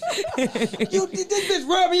did this bitch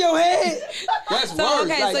rubbing your head. That's So, worse.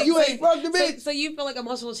 okay, like so you ain't fucked the bitch. So you feel like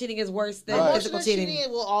emotional cheating is worse than Right. physical Emotional cheating?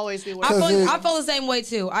 cheating will always be worse. I Cause I feel the same way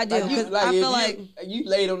too. I do. Like, you, 'cause like I if feel you, like you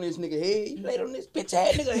laid on this nigga head, you laid on this bitch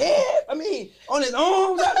ass nigga head. I mean, on his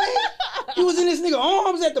arms. I mean, you was in this nigga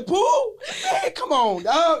arms at the pool. Man, come on,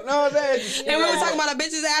 dog. No, that's and we were talking about a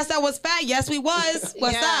bitch's ass that was fat. Yes, we was.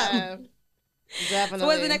 What's up? Yeah, definitely. So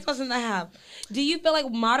what's the next question I have? Do you feel like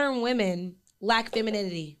modern women lack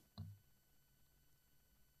femininity?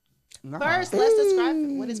 First, let's describe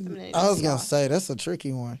what is femininity. I was to y'all. gonna say that's a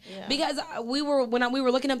tricky one. Yeah. Because we were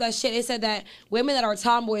looking up that shit, it said that women that are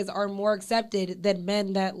tomboys are more accepted than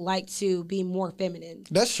men that like to be more feminine.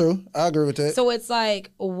 That's true. I agree with that. So it's like,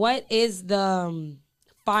 what is the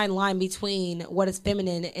fine line between what is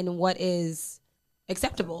feminine and what is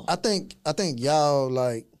acceptable? I think y'all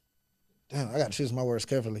like. Damn, I gotta choose my words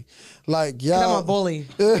carefully. Like 'Cause I'm a y'all. bully.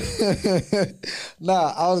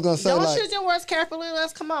 Nah, I was gonna say Don't like. choose your words carefully.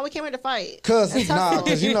 Let's come on. We came here to fight. Cause That's nah, tough.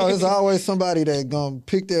 cause you know there's always somebody that gonna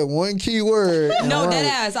pick that one key word. and No, run dead with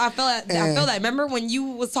it. ass. I feel that. Remember when you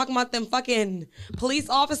was talking about them fucking police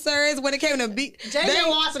officers when it came to beat? J.J.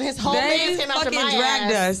 Watson, his whole They man came after fucking my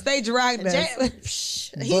dragged ass. us. They dragged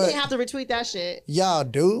us. He But- didn't have to retweet that shit. Y'all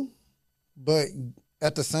do, but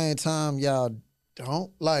at the same time, y'all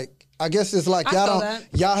don't. Like, I guess it's like I y'all feel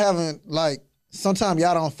don't. that. Y'all haven't like. Sometimes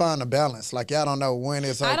y'all don't find a balance. Like y'all don't know when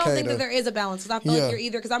it's okay I don't think to. that there is a balance because I feel Yeah. like you're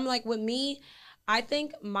either. Because I'm like with me, I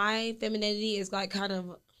think my femininity is like kind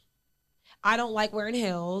of. I don't like wearing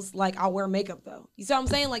heels. Like I'll wear makeup though. You see what I'm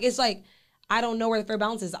saying? Like it's like I don't know where the fair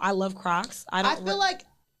balance is. I love Crocs. I feel like,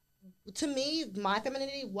 to me, my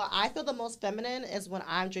femininity, what I feel the most feminine is when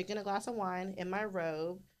I'm drinking a glass of wine in my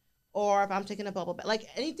robe, or if I'm taking a bubble bath. Like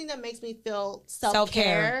anything that makes me feel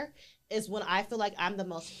self-care is when I feel like I'm the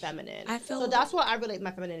most feminine. So that's what I relate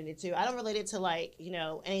my femininity to. I don't relate it to like,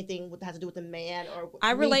 anything that has to do with a man or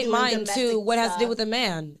I me relate doing mine domestic to what has to do stuff. with a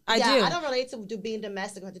man. I Yeah, do. I don't relate to being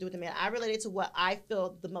domestic or have to do with a man. I relate it to what I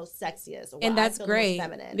feel the most sexiest, or what And that's I feel great, the most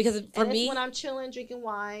feminine. because for and me- it's when I'm chilling, drinking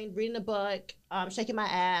wine, reading a book, shaking my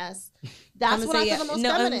ass. That's I'm when gonna I say feel the most no.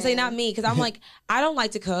 I'm feminine. gonna say not me because I'm like I don't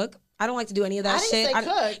like to cook. I don't like to do any of that I shit. didn't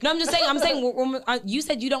say cook. No, I'm just saying. I'm saying. You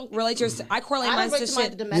said you don't relate your. I correlate I mine don't to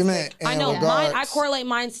relate to shit. my domestic. You meant in I know regards. I correlate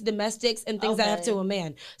mine to domestics and things that have to Okay. a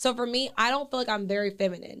man. So for me, I don't feel like I'm very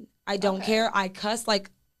feminine. I don't Okay. care. I cuss like,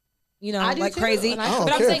 I do like too, crazy. and I don't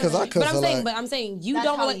but I'm care saying, 'cause I cuss a lot. but I'm saying you That's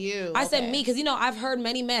don't how relate. you, I said okay. me because I've heard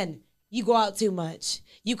many men. You go out too much.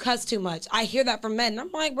 You cuss too much. I hear that from men. And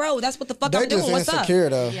I'm like, bro, that's what the fuck They I'm doing. just What's up? insecure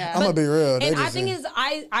though. Yeah. I'm gonna be real. They And I just think is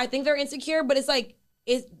I think they're insecure, but it's like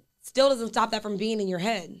it still doesn't stop that from being in your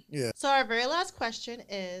head. So our very last question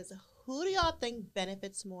is, who do y'all think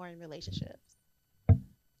benefits more in relationships?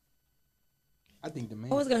 I think the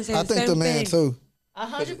man. I was gonna say I the think same the man thing. too.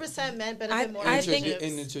 100% men benefit more I in think- relationships.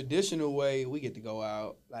 In the traditional way, we get to go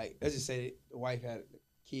out. Like, let's just say the wife had a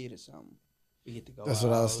kid or something. We get to go out. That's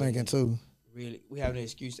what I was thinking too. Really, we have an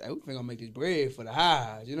excuse. Hey, we think gonna make this bread for the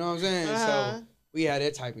highs. You know what I'm saying? Uh-huh. So we had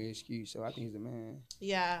that type of excuse. So I think it's the man.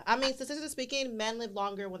 Yeah, I mean, statistically speaking, men live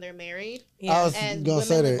longer when they're married, I Yeah. was and gonna women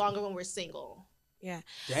say live that. longer when we're single. Yeah.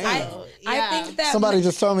 Damn. So, I yeah. think that Somebody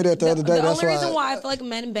just told me that the other day. The That's only reason why. why I feel like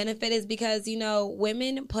men benefit is because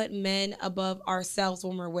women put men above ourselves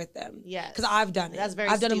when we're with them. Yes. Because I've done it. That's very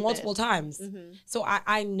I've done it stupid. multiple times. Mhm. So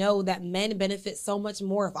I know that men benefit so much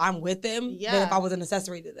more if I'm with them than Yeah. if I was an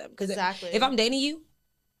accessory to them. Because Exactly. if I'm dating you,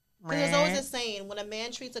 Because there's always a saying: when a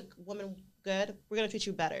man treats a woman good, we're gonna treat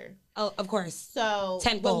you better. oh, of course. So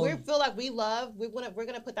Tenfold. when we feel like we love, we're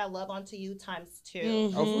gonna put that love onto you times 2.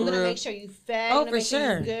 Mhm. Oh, for We're gonna real? make sure you fed. Oh, we're gonna for make sure sure.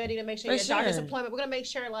 you're good. You're gonna make sure For your doctor's sure. appointment. We're gonna make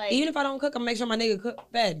sure like Even if I don't cook, I'm gonna make sure my nigga cook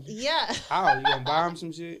fed. yeah. How you gonna buy him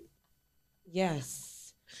some shit?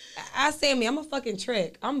 Yes. Ask Sammy, I'm a fucking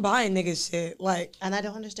trick. I'm buying niggas shit. Like, And I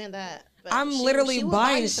don't understand that. But I'm she literally will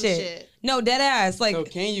buy buying you some shit. No, dead ass. Like, So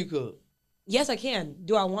can you cook? yes, I can.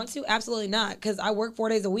 Do I want to? Absolutely not. Because I work 4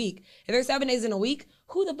 days a week. If there's 7 days in a week,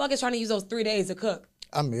 who the fuck is trying to use those 3 days to cook?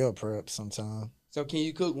 I meal prep sometimes. So can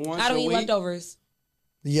you cook once I don't a eat week? leftovers.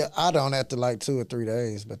 Yeah, I don't after like 2 or 3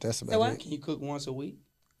 days, but that's about what? it. Can you cook once a week?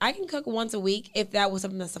 I can cook once a week if that was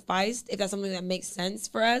something that sufficed, if that's something that makes sense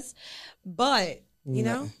for us. But, you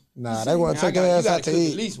know? Nah, they want to Man, take their ass you out gotta to cook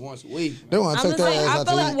eat. at least once a week. They want to I'm take just their saying, ass I out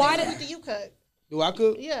feel to like eat. why What do you cook? Do I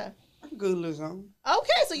cook? Yeah. I can cook a little something.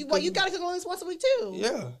 Okay, so you gotta cook at least once a week too.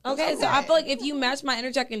 Yeah. Okay, so I feel like if you match my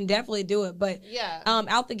energy, I can definitely do it. But Yeah.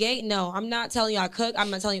 out the gate, no, I'm not telling you I cook. I'm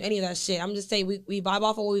not telling you any of that shit. I'm just saying we vibe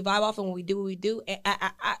off of what we vibe off, and when we do what we do, and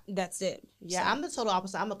that's it. Yeah, So, I'm the total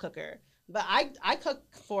opposite. I'm a cooker. But I cook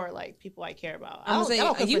for like people I care about. I I'm don't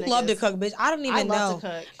saying cook you for love to niggas. cook, bitch. I don't even I know. love to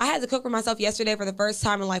cook. I had to cook for myself yesterday for the first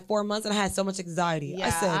time in like 4 months, and I had so much anxiety. Yeah, I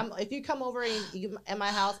said, if you come over and you at my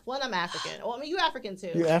house, one, I'm African. Well, I mean, you African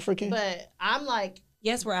too. You African? But I'm like,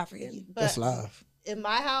 yes, we're African. That's but live. in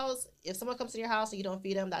my house, if someone comes to your house and you don't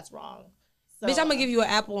feed them, that's wrong. So, Bitch, I'm gonna give you an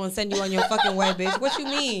apple and send you on your fucking way, bitch. What you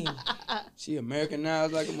mean? She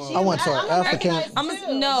Americanized like a mother. I went to I'm an African. Americanized I'm too,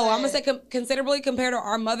 gonna no. I'm gonna but say considerably compared to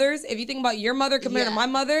our mothers. If you think about your mother compared to Yeah. my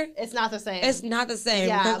mother, it's not the same. it's not the same.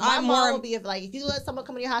 Yeah, because my I'm mom more. will be if you let someone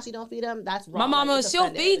come to your house, you don't feed them. That's wrong. My mama, Like, it's she'll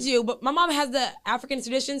offended. feed you, but my mom has the African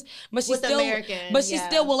traditions, but she With still, American, but she yeah.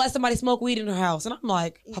 still will let somebody smoke weed in her house, and I'm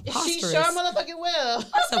like, preposterous. She sure motherfucking will.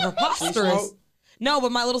 That's a preposterous. smoke? No,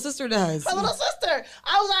 but my little sister does. My little sister.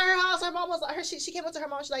 I was at her house. Her mom was like, she came up to her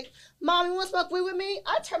mom. She's like, "Mom, you want to smoke weed with me?"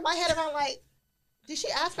 I turned my head around like, did she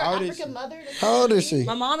ask her How old is African she? mother? To How old is smoke weed? she?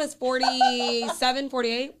 My mom is 47,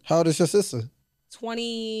 48, How old is your sister?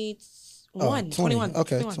 21, 21.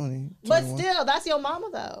 Okay, 21. 20. But 21. still, that's your mama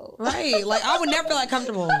though. Right. Like, I would never feel like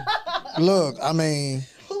comfortable. Look, I mean,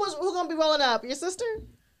 Who gonna be rolling up? Your sister?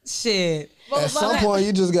 Shit. Well, at some point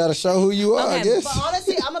you just gotta show who you are, I Okay, guess. But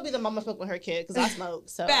honestly, I'm gonna be the mama smoke with her kid because I smoke.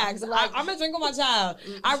 So Facts. like, I'm gonna drink with my child.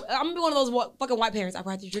 I'm gonna be one of those fucking white parents. I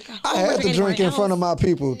rather drink. I had to drink in front of my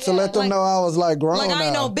people to let them Like- know I was like grown Like I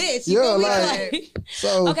ain't now. no bitch. You Yeah, feel me? like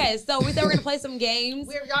so. Okay, so we said we're gonna play some games.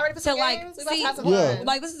 y'all ready for some So, like, games? We about see- to have some Yeah. fun.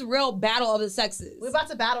 Like this is a real battle of the sexes. We're about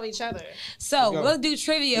to battle each other. So Let's go. let's do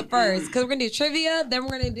trivia first, because we're gonna do trivia, then we're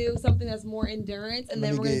gonna do something that's more endurance, and Let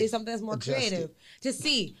then me we're gonna get do something that's more adjusted. creative to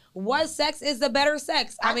see what sex is the better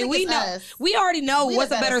sex. I mean, think we it's know us. we already know We what's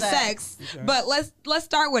the the better better sex, sex. Okay. but let's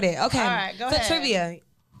start with it. Okay, All right, go so ahead. trivia.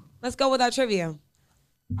 Let's go with our trivia.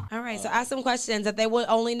 All right, so ask some questions that they would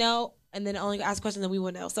only know, and then only ask questions that we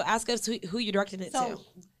would know. So ask us who you're directing it to. So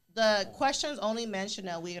the questions only men should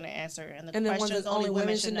know. We're gonna answer, and the And then ones questions that only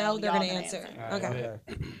women should know, they're y'all gonna answer. All right, Okay. go ahead.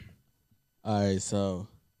 All right, so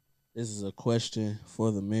this is a question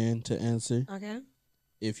for the men to answer. Okay.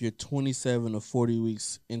 If you're 27 or 40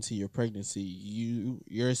 weeks into your pregnancy,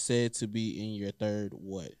 you're said to be in your third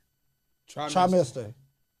what? Trimester.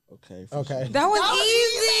 Okay. Okay. That was That was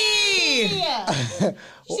easy.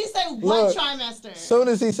 She said one Look, trimester. Soon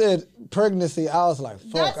as he said pregnancy, I was like,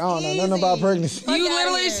 fuck, That's I don't know nothing about easy. pregnancy. Fuck You outta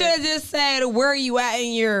literally here. should have just said, where are you at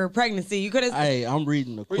in your pregnancy? You could have Hey, I'm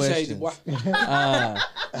reading the Appreciate you, questions. boy.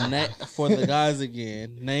 For the guys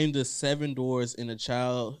again, name the 7 dwarfs in the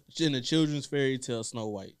children's fairy tale Snow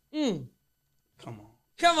White. Come on.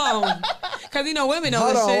 Come on. Because, you know, women know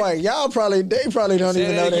Hold this on, shit. wait. they probably don't Say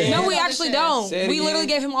even that know that. again. No, we Yeah. actually don't. Say it We literally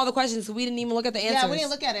again. gave him all the questions, so we didn't even look at the answers. Yeah, we didn't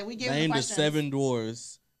look at it. We gave him Name the questions. 7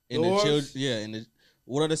 dwarfs in Dwarfs? the children. Yeah,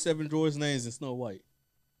 what are the 7 dwarfs' names in Snow White?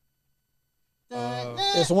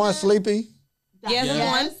 It's one sleepy. Yes,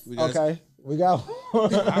 Yeah. one. We got Okay, we got I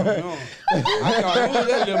don't know. I thought, who was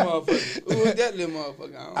that little motherfucker? Who was that little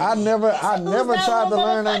motherfucker? I don't know. I never that tried to little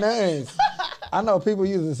learn their names. I know people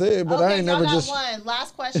used to say it, but I Okay, ain't y'all never got just. one.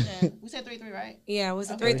 Last question. We said 3-3, right? Yeah, it was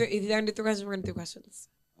a Okay. 3-3. If you're going to do 3 questions, we're going to do questions.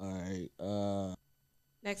 All right.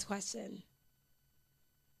 Next question.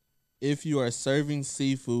 If you are serving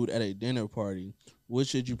seafood at a dinner party, what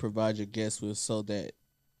should you provide your guests with so that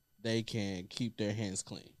they can keep their hands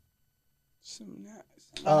clean? Some nice.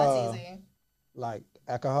 Oh, that's easy. Like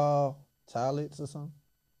alcohol, towelettes or something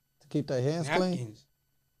to keep their hands clean. Napkins.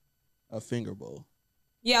 A finger bowl.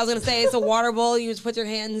 Yeah, I was going to say it's a water bowl. You just put your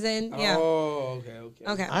hands in. Yeah. Oh, okay.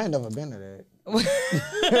 Okay. I ain't never been to that.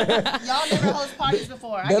 Y'all never host parties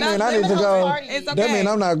before. That mean I need to go- It's That okay. mean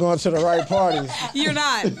I'm not going to the right parties. You're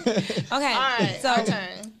not. Okay. All right, So our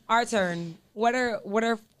turn. our turn. What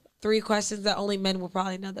are 3 questions that only men will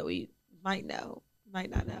probably know that we might know,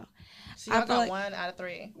 might not know? So y'all I feel got like- 1 out of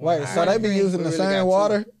 3. Wait, so they be using We the really same got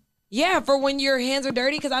water? Yeah, for when your hands are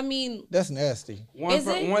dirty. Because I mean, That's nasty. Is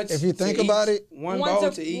it? If you think about it, one One bowl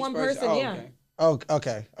to- to each one person. person, Oh, yeah.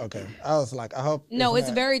 okay. Oh, okay. I was like, I hope. no, it's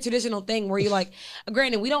a not. very traditional thing where you like.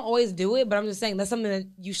 Granted, we don't always do it, but I'm just saying that's something that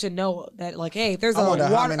you should know. That like, hey, if there's I a wonder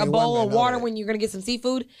how water, many a bowl women of know water that. when you're gonna get some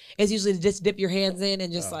seafood, it's usually to just dip your hands in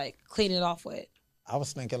and Oh. just like clean it off with. I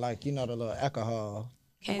was thinking like the little alcohol.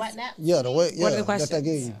 Okay. Wet nap? Yeah, the way. Yeah, What are the that they give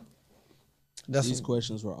questions? you. That's These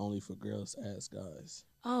questions were only for girls. Ask guys.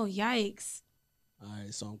 Oh yikes! All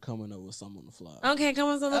right, so I'm coming up with some on the fly. Okay, come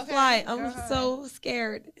on the Okay, fly. go I'm ahead. so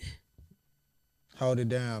scared. hold it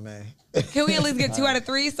down, man. Can we at least get 2 out of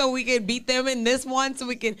 3 so we can beat them in this one? So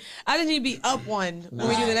we can. I just need to be up 1 when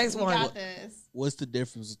we do the next We one. got this. What's the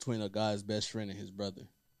difference between a guy's best friend and his brother?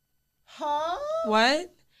 Huh?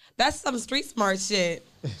 What? That's some street smart shit.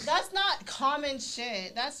 That's not common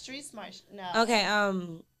shit. That's street smart. No. Okay,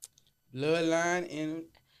 Bloodline and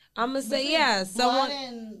I'm gonna say yeah. Blood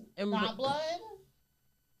Someone. and not blood?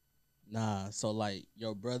 Nah, so like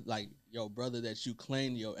your brother that you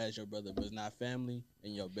claim as your brother, but it's not family,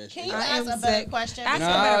 and your best Can you friend. I ask am a better sick. question? Ask a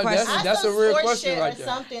Nah, better question. that's- Ask a some real sports question shit right or there.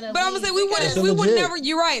 something of But I'm gonna these say we because- That's would legit. never.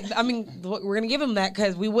 You're right. I mean, we're gonna give him that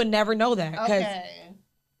because we would never know that Okay.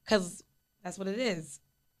 because that's what it is.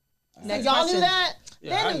 So Next y'all question. knew that?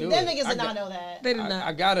 Yeah, I them knew them it. niggas I did not got- know that. They did not.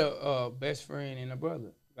 I got a best friend and a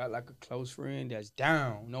brother. Got like a close friend that's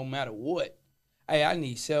down no matter what. Hey, I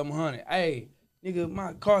need 700. Hey, nigga,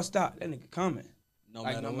 my car stopped. That nigga coming. No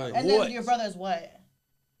Like, matter no what. matter And then what? your brother's what?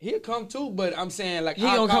 He'll come too, but I'm saying like He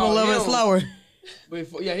I gonna come a call little bit him slower.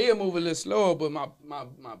 Before, yeah, he'll move a little slower, but my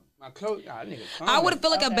close nigga coming. I would feel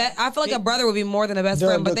like Okay. I feel like a brother would be more than a best The-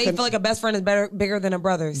 friend, but the they con- feel like a best friend is bigger than a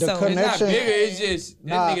brother. So It's not connection- bigger. It's just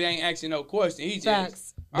that Nah. nigga ain't asking no question. He just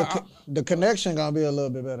facts. The connection gonna be a little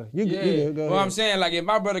bit better. You Yeah. good, go Well, ahead. I'm saying, like, if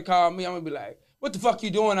my brother called me, I'm gonna be like, "What the fuck you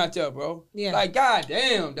doing out there, bro?" Yeah. Like,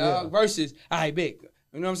 goddamn, dog. Yeah. Versus, all right, big.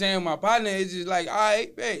 You know what I'm saying? My partner is just like, all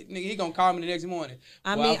right, bet, nigga, he gonna call me the next morning.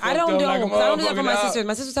 I Well, mean, I fucked don't up do like a 'cause I don't do that for my motherfucker, sister. dog.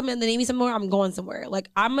 My sister tell me they need me somewhere, I'm going somewhere. Like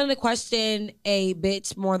I'm gonna question a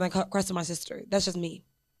bitch more than I question my sister. That's just me,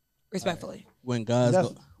 respectfully. When guys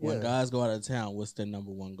That's- when yeah. guys go out of town, what's their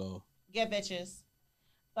number one goal? Get bitches.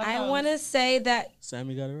 Fuck I hoes. want to say that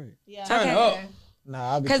Sammy got it right. Yeah. Turn Okay. up.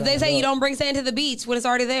 Nah, I'll be because they turning say you up. don't bring sand to the beach when it's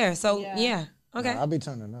already there. So Yeah. yeah, okay. Nah, I'll be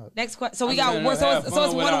turning up. Next question. So we I'm got trying so to have it's fun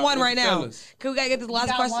 1-1 without right now. fellas. Cause we gotta get to the You last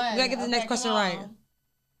got question. one. We gotta get to the Okay, next question come right. on.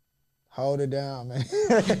 Hold it down, man.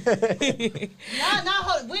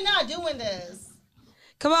 We're not doing this.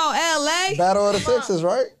 Come on, LA. Battle of the Come on. Sixes,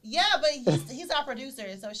 right? Yeah, but he's our producer,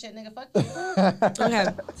 so shit, nigga, fuck you. Okay,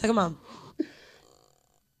 so come on.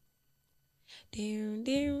 Down,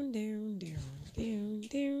 down, down, down, down,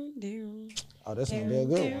 down, down. Oh, this gonna be a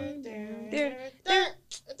good one.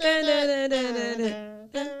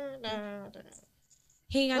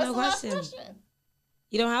 He ain't got no What's the question. last question?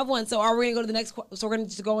 You don't have one. So are we gonna go to the next? So we're gonna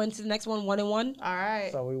just go into the next one, 1-1. All right.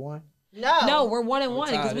 So we won. No, we're 1-1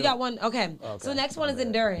 because tied we up. got one. Okay. So the next one is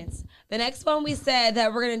endurance. The next one we said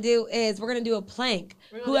that we're gonna do is we're gonna do a plank.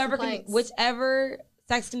 We're gonna do Whoever some can, planks. whichever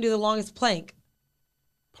sex can do the longest plank.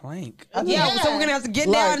 plank. Yeah, so we're gonna have to get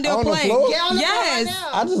Like, down and do a on the plank. floor? Get on the Yes. floor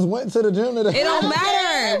right now. I just went to the gym today. It don't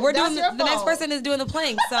matter. We're That's doing your the next fault. person is doing the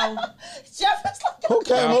plank. So Jeff is like, Who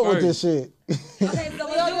came Y'all up with first. this shit? okay, so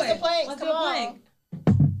We let's don't do use the it. planks, Let's do come a on. plank.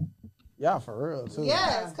 Y'all for real too.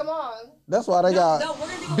 yes, come on. That's why they got No, we're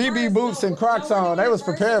gonna do it BB first. boots No, and Crocs we're on. doing They it was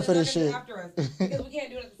first, prepared and for then this they're shit. gonna do it after us because we can't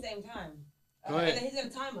do it at the same time. Go And ahead. then he's gonna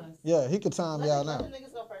time us. Yeah, he could time y'all Let now. the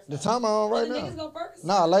niggas go first. The timer on right Let the niggas now. go first.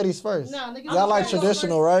 Nah, ladies first. No, niggas Y'all go like first.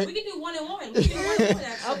 traditional, right? We can do 1 and 1. We can do 1 and 1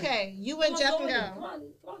 actually. Okay, you and Jeff can Come go.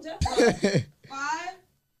 on, Jeff. 5,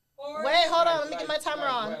 4. Wait, hold on. Let me get my timer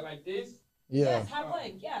on. Like this? Yeah. Yes, high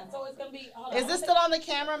plank. Yeah, so it's gonna be. Hold on, Is this still on the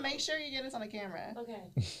camera? Make sure you get this on the camera. Okay.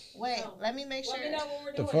 Wait, let me make Let me sure. know what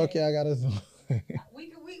we're The doing. fuck y'all gotta do?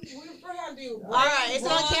 We gotta do. All right, is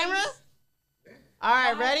it on camera? All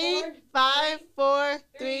right, ready? 5, 4,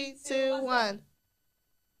 3, 2, 1.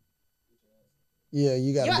 Yeah,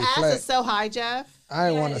 you Your gotta be ass flat. is so high, Jeff. I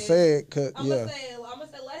ain't Yeah, want to it say it, cause I'm yeah. gonna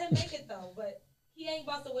say, let him make it though, but he ain't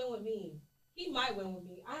about to win with me. He might win with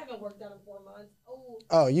me. I haven't worked out in 4 months. Oh,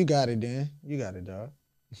 Oh, you got it, then. You got it, dog.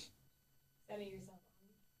 center yourself.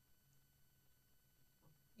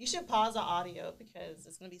 You should pause the audio because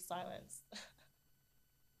it's gonna be silence.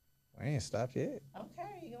 I ain't stopped yet.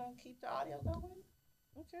 Okay, you gonna keep the audio going?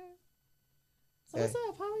 Okay. So Hey. what's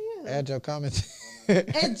up? How are you? Add your comments.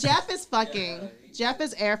 And Jeff is fucking. Jeff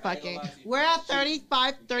is air fucking. We're at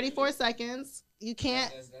 34 seconds. You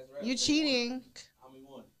can't. You cheating.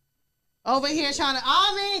 Over here trying to.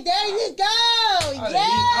 There you go.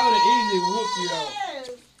 I would've easily whooped you, though.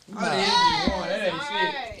 I would've easily won. That ain't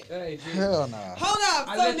Alright. shit. That ain't shit. Hell nah. Hold up.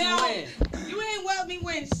 I So let now you win. you ain't let me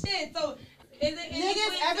win shit. So is it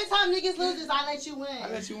Niggas, every time niggas loses, I let you win. I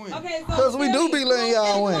let you win. Okay, so 'Cause we do be letting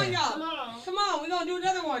y'all win. Come on. Come on, we gonna do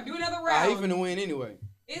another one. Do another He round. finna win anyway.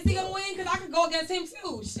 Is he gonna win? Cause I could go against him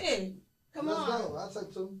too. Shit. Come on. I'll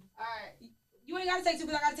take two. Alright. You ain't gotta take 2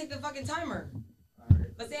 because I gotta take the fucking timer.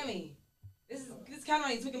 But Sammy, this count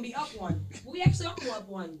on you so we can be up 1. We actually are up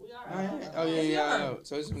 1. Oh yeah, I know.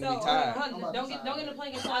 So it's So gonna be tied. don't get in the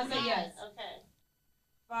plane until I say yes. Okay.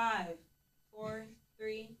 5, 4,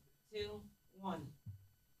 3, 2, 1.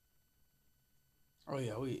 Oh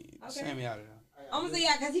yeah, we Sammy out of there. I'm gonna say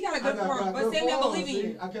yeah, cause he got a good form. But Sammy, I believe in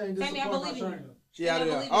you. I can't Sammy, I believe in you. She out of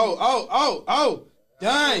I there. believe Oh.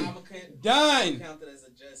 Done. Done. Count that as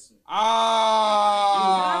adjustment. And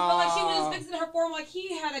I feel like she was Ah. fixing her form like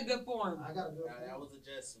he had a good form. got a good That was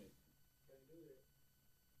adjustment.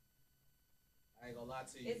 I ain't gonna lie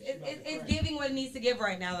to you. It's giving what it needs to give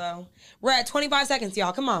right now, though. We're at 25 seconds,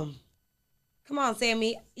 y'all. Come on. Come on,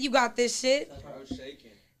 Sammy. You got this shit. I was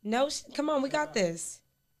shaking. No, come on. We got this.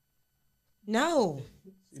 No.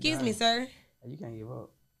 Excuse me, sir. You can't give up.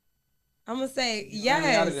 I'm going to say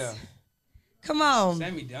Sammy out of yes. there. Come on.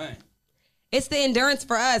 Sammy done. It's the endurance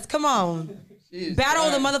for us. Come on. She is Battle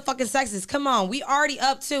of the done. motherfucking sexes. Come on. We already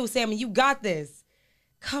up too, Sammy. You got this.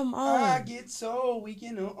 Come I on. get so weak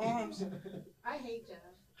in the arms. I hate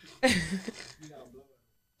Jeff.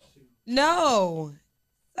 No.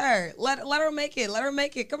 Sir, let her make it. Let her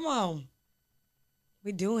make it. Come on.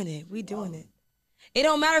 We doing it. We doing it. It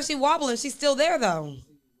don't matter if she wobbling. She's still there, though.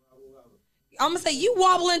 I'm going to say, you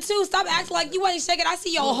wobbling, too. Stop acting like you ain't shaking. I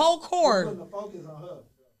see your whole core.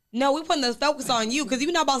 No, we putting the focus on you because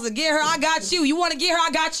you're not about to get her. I got you. You want to get her?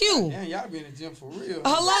 I got you. Damn, y'all be in the gym for real.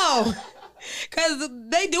 Hello. Because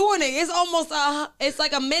they doing it. It's almost, it's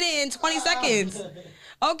like a minute and 20 seconds.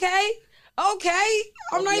 Okay? Okay.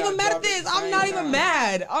 I'm not even mad at this. I'm not even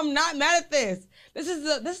mad. I'm not mad at this. This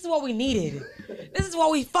is what we needed. This is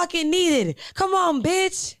what we fucking needed. Come on,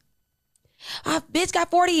 bitch. Bitch got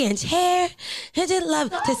 40-inch hair. I just love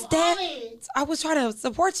to stare. I was trying to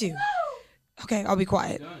support you. Okay, I'll be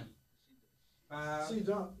quiet. Done. 5, She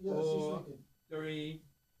jumped. Yeah, 4, 3,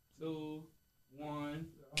 2, 1.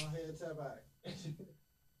 Head tap back.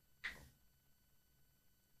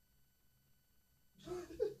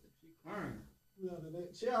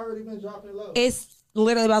 She already been dropping low. It's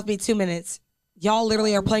literally about to be 2 minutes. Y'all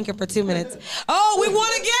literally are planking for 2 minutes. Oh, we won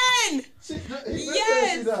again!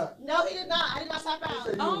 Yes! No, he did not. I did not tap out.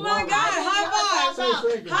 Oh my God! High five!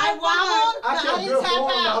 High wobbled, five! but I didn't tap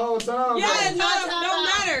out. time. Yeah, not no, tap don't out.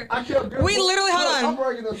 matter. I kept We literally hold on.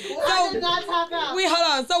 breaking the squat. I did not tap out. We hold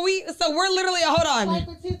on. So we're literally hold on. Like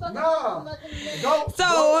for 2 fucking Nah. minutes.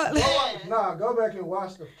 Go back and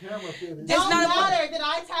watch the camera footage. It's Don't not a- matter. Did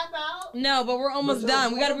I tap out? No, but we're almost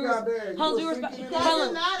done. We gotta be. Hold on, be respectful.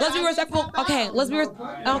 Hold on. Let's be respectful. Okay, let's be.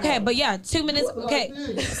 Okay, but yeah, 2 minutes. Okay.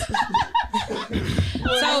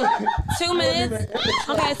 So 2 minutes.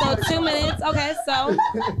 Okay, so 2 minutes. Okay, so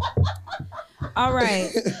All right.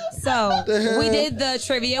 So we did the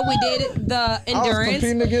trivia. We did the I was endurance.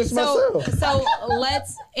 competing against myself. So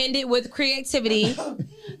let's end it with creativity.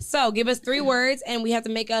 So give us 3 words, and we have to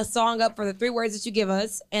make a song up for the 3 words that you give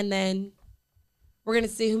us, and then we're gonna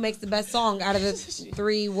see who makes the best song out of the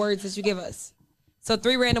 3 words that you give us. So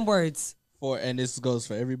 3 random words. And this goes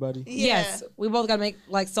for everybody. Yeah. Yes, we both gotta make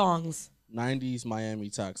like songs. 90s Miami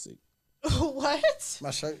Toxic. What?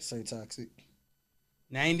 My shirt say toxic.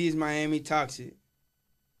 90s Miami Toxic.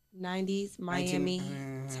 90s Miami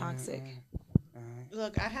Toxic.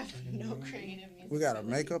 Look, I have no creative music. We got to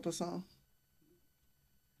make up a song.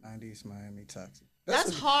 90s Miami Toxic.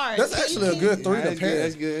 That's hard. That's actually a good 3 to That's pair. good.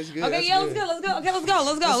 That's good. That's good. Okay, that's yeah, good. let's go. Okay, let's go.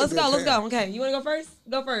 That's a good pair. Okay, you wanna go first?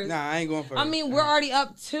 Go first. Nah, I ain't going first. I mean, we're already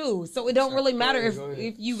up 2, so it don't really matter Go ahead.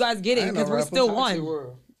 if you guys get I it ain't because no we're rapper. still Toxic 1.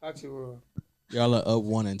 World. Toxic World. Y'all are up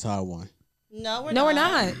 1 and tied 1. No, we're No, not. we're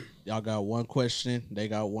not. Y'all got 1 question. They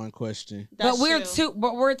got 1 question. That's But we're true. 2.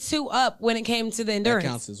 But we're 2 up when it came to the That endurance.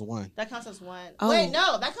 counts as 1. That counts as 1. Oh. Wait,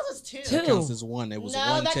 no, that counts as 2. Two. That counts as 1. It was No,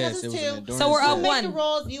 1 that test. counts It as was 2. an endurance. So we're up You test. make the 1.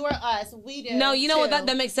 rules. You or us. We do. No, you know what? 2.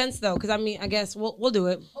 That makes sense though, because I mean, I guess we'll do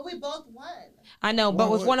it. But we both won. I know, but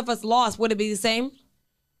One if what? one of us lost, would it be the same?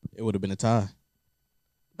 It would have been a tie.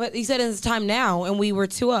 But you said it's time now, and we were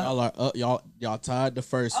 2 up. Y'all are up. Y'all tied the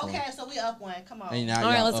first one. Okay, so we up 1. Come on. And now All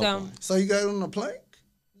right, y'all let's up go. 1. So you got it on the plank?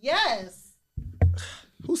 Yes.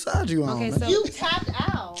 Whose side you on? Okay, man? so- You tapped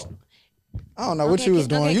out. I don't know what Okay, you was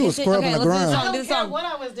okay, doing. okay, You was continue. scrubbing Okay, the let's do the I song. ground. Do don't the care song. what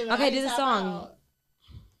I was doing. Okay, I do the tapped song. out.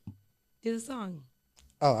 Do the song.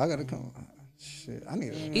 Oh, I gotta come. Shit, I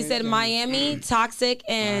need. You said Miami, Toxic,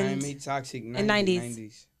 and Miami Toxic. 90s. and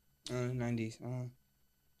 90s. 90s. 90s.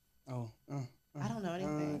 I don't know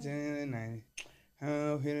anything. 90s.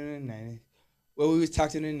 Oh, hit in the 90s. Well, we was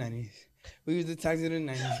talking in the 90s. We was talking in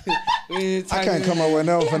the 90s. I can't come up with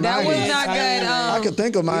no for That 90s. was not good. I could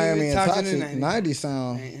think of Miami and talking in Toxic. the 90s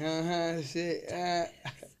sound. Shit.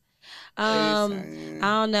 I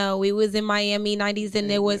don't know. We was in Miami 90s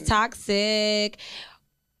and it was Toxic.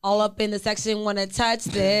 All up in the section, wanna touch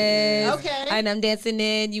this. Okay. And I'm dancing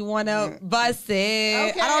in, you wanna bust it.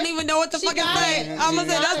 Okay. I don't even know what to She fucking got say. it. I'm gonna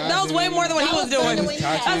say that was way more than what he was doing. That was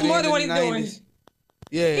That's more than what he's doing.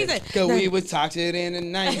 Yeah, He said, cause we was toxic in the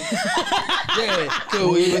 90s. Yeah,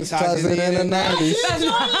 cause we was toxic in the 90s.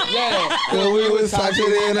 Yeah, cause we was toxic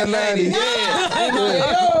in the 90s.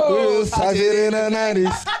 Yeah, We was toxic in the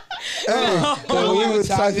 90s. Hey, cause we was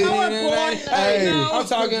toxic in the we're bored 90s. right Hey, now. I'm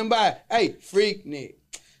talking about, hey, freak Nick.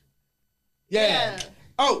 Yeah.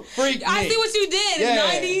 Oh, freak I Nick. see what you did.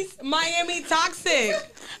 Yeah. 90s, Miami Toxic.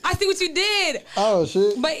 I see what you did. oh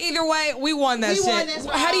shit. But either way, we won that We shit. won this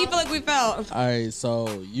How do you round. feel like we felt? All right, so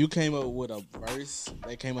you came up with a verse.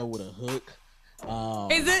 They came up with a hook.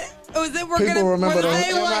 Is it? Was it? We're People gonna. remember we're the- gonna-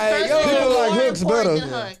 It was Hey, first yo, and people like more hooks important better.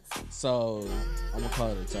 than hooks. So I'm gonna call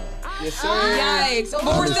it a tie. Yes, sir. Yikes. But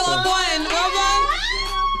we're still up 1. We're up 1.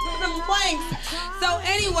 Some planks. So,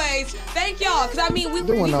 anyways, thank y'all. Because, I mean, we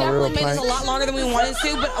Doing no definitely real made this a planks. lot longer than we wanted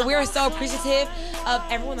to. But we are so appreciative of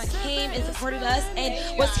everyone that came and supported us and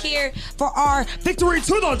was here for our victory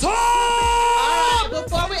to the top. All right,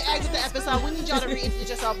 before we exit the episode, we need y'all to reintroduce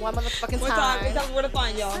yourself one motherfucking What time? time. Tell us where to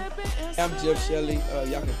find y'all. I'm Jeff Shelley.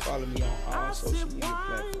 Y'all can follow me on all social media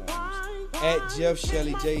platforms at Jeff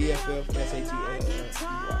Shelley, JEFFSHELLEY.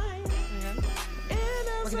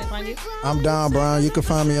 Where can they find you? I'm Don Brown. You can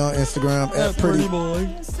find me on Instagram at Pretty boy.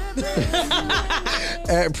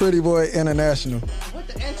 at Pretty Boy International. With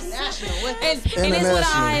the international, with And it's with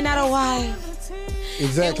International. I, not a Y. And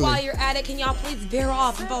Exactly. while you're at it, can y'all please veer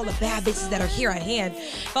off and follow the bad bitches that are here at hand?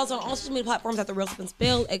 Follow us on all social media platforms at The Real Sip and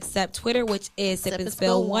Spill, except Twitter, which is Sip and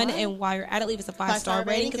Spill 1. And while you're at it, leave us a 5-star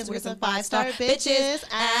rating because we're some 5-star bitches.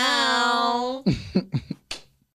 Ow.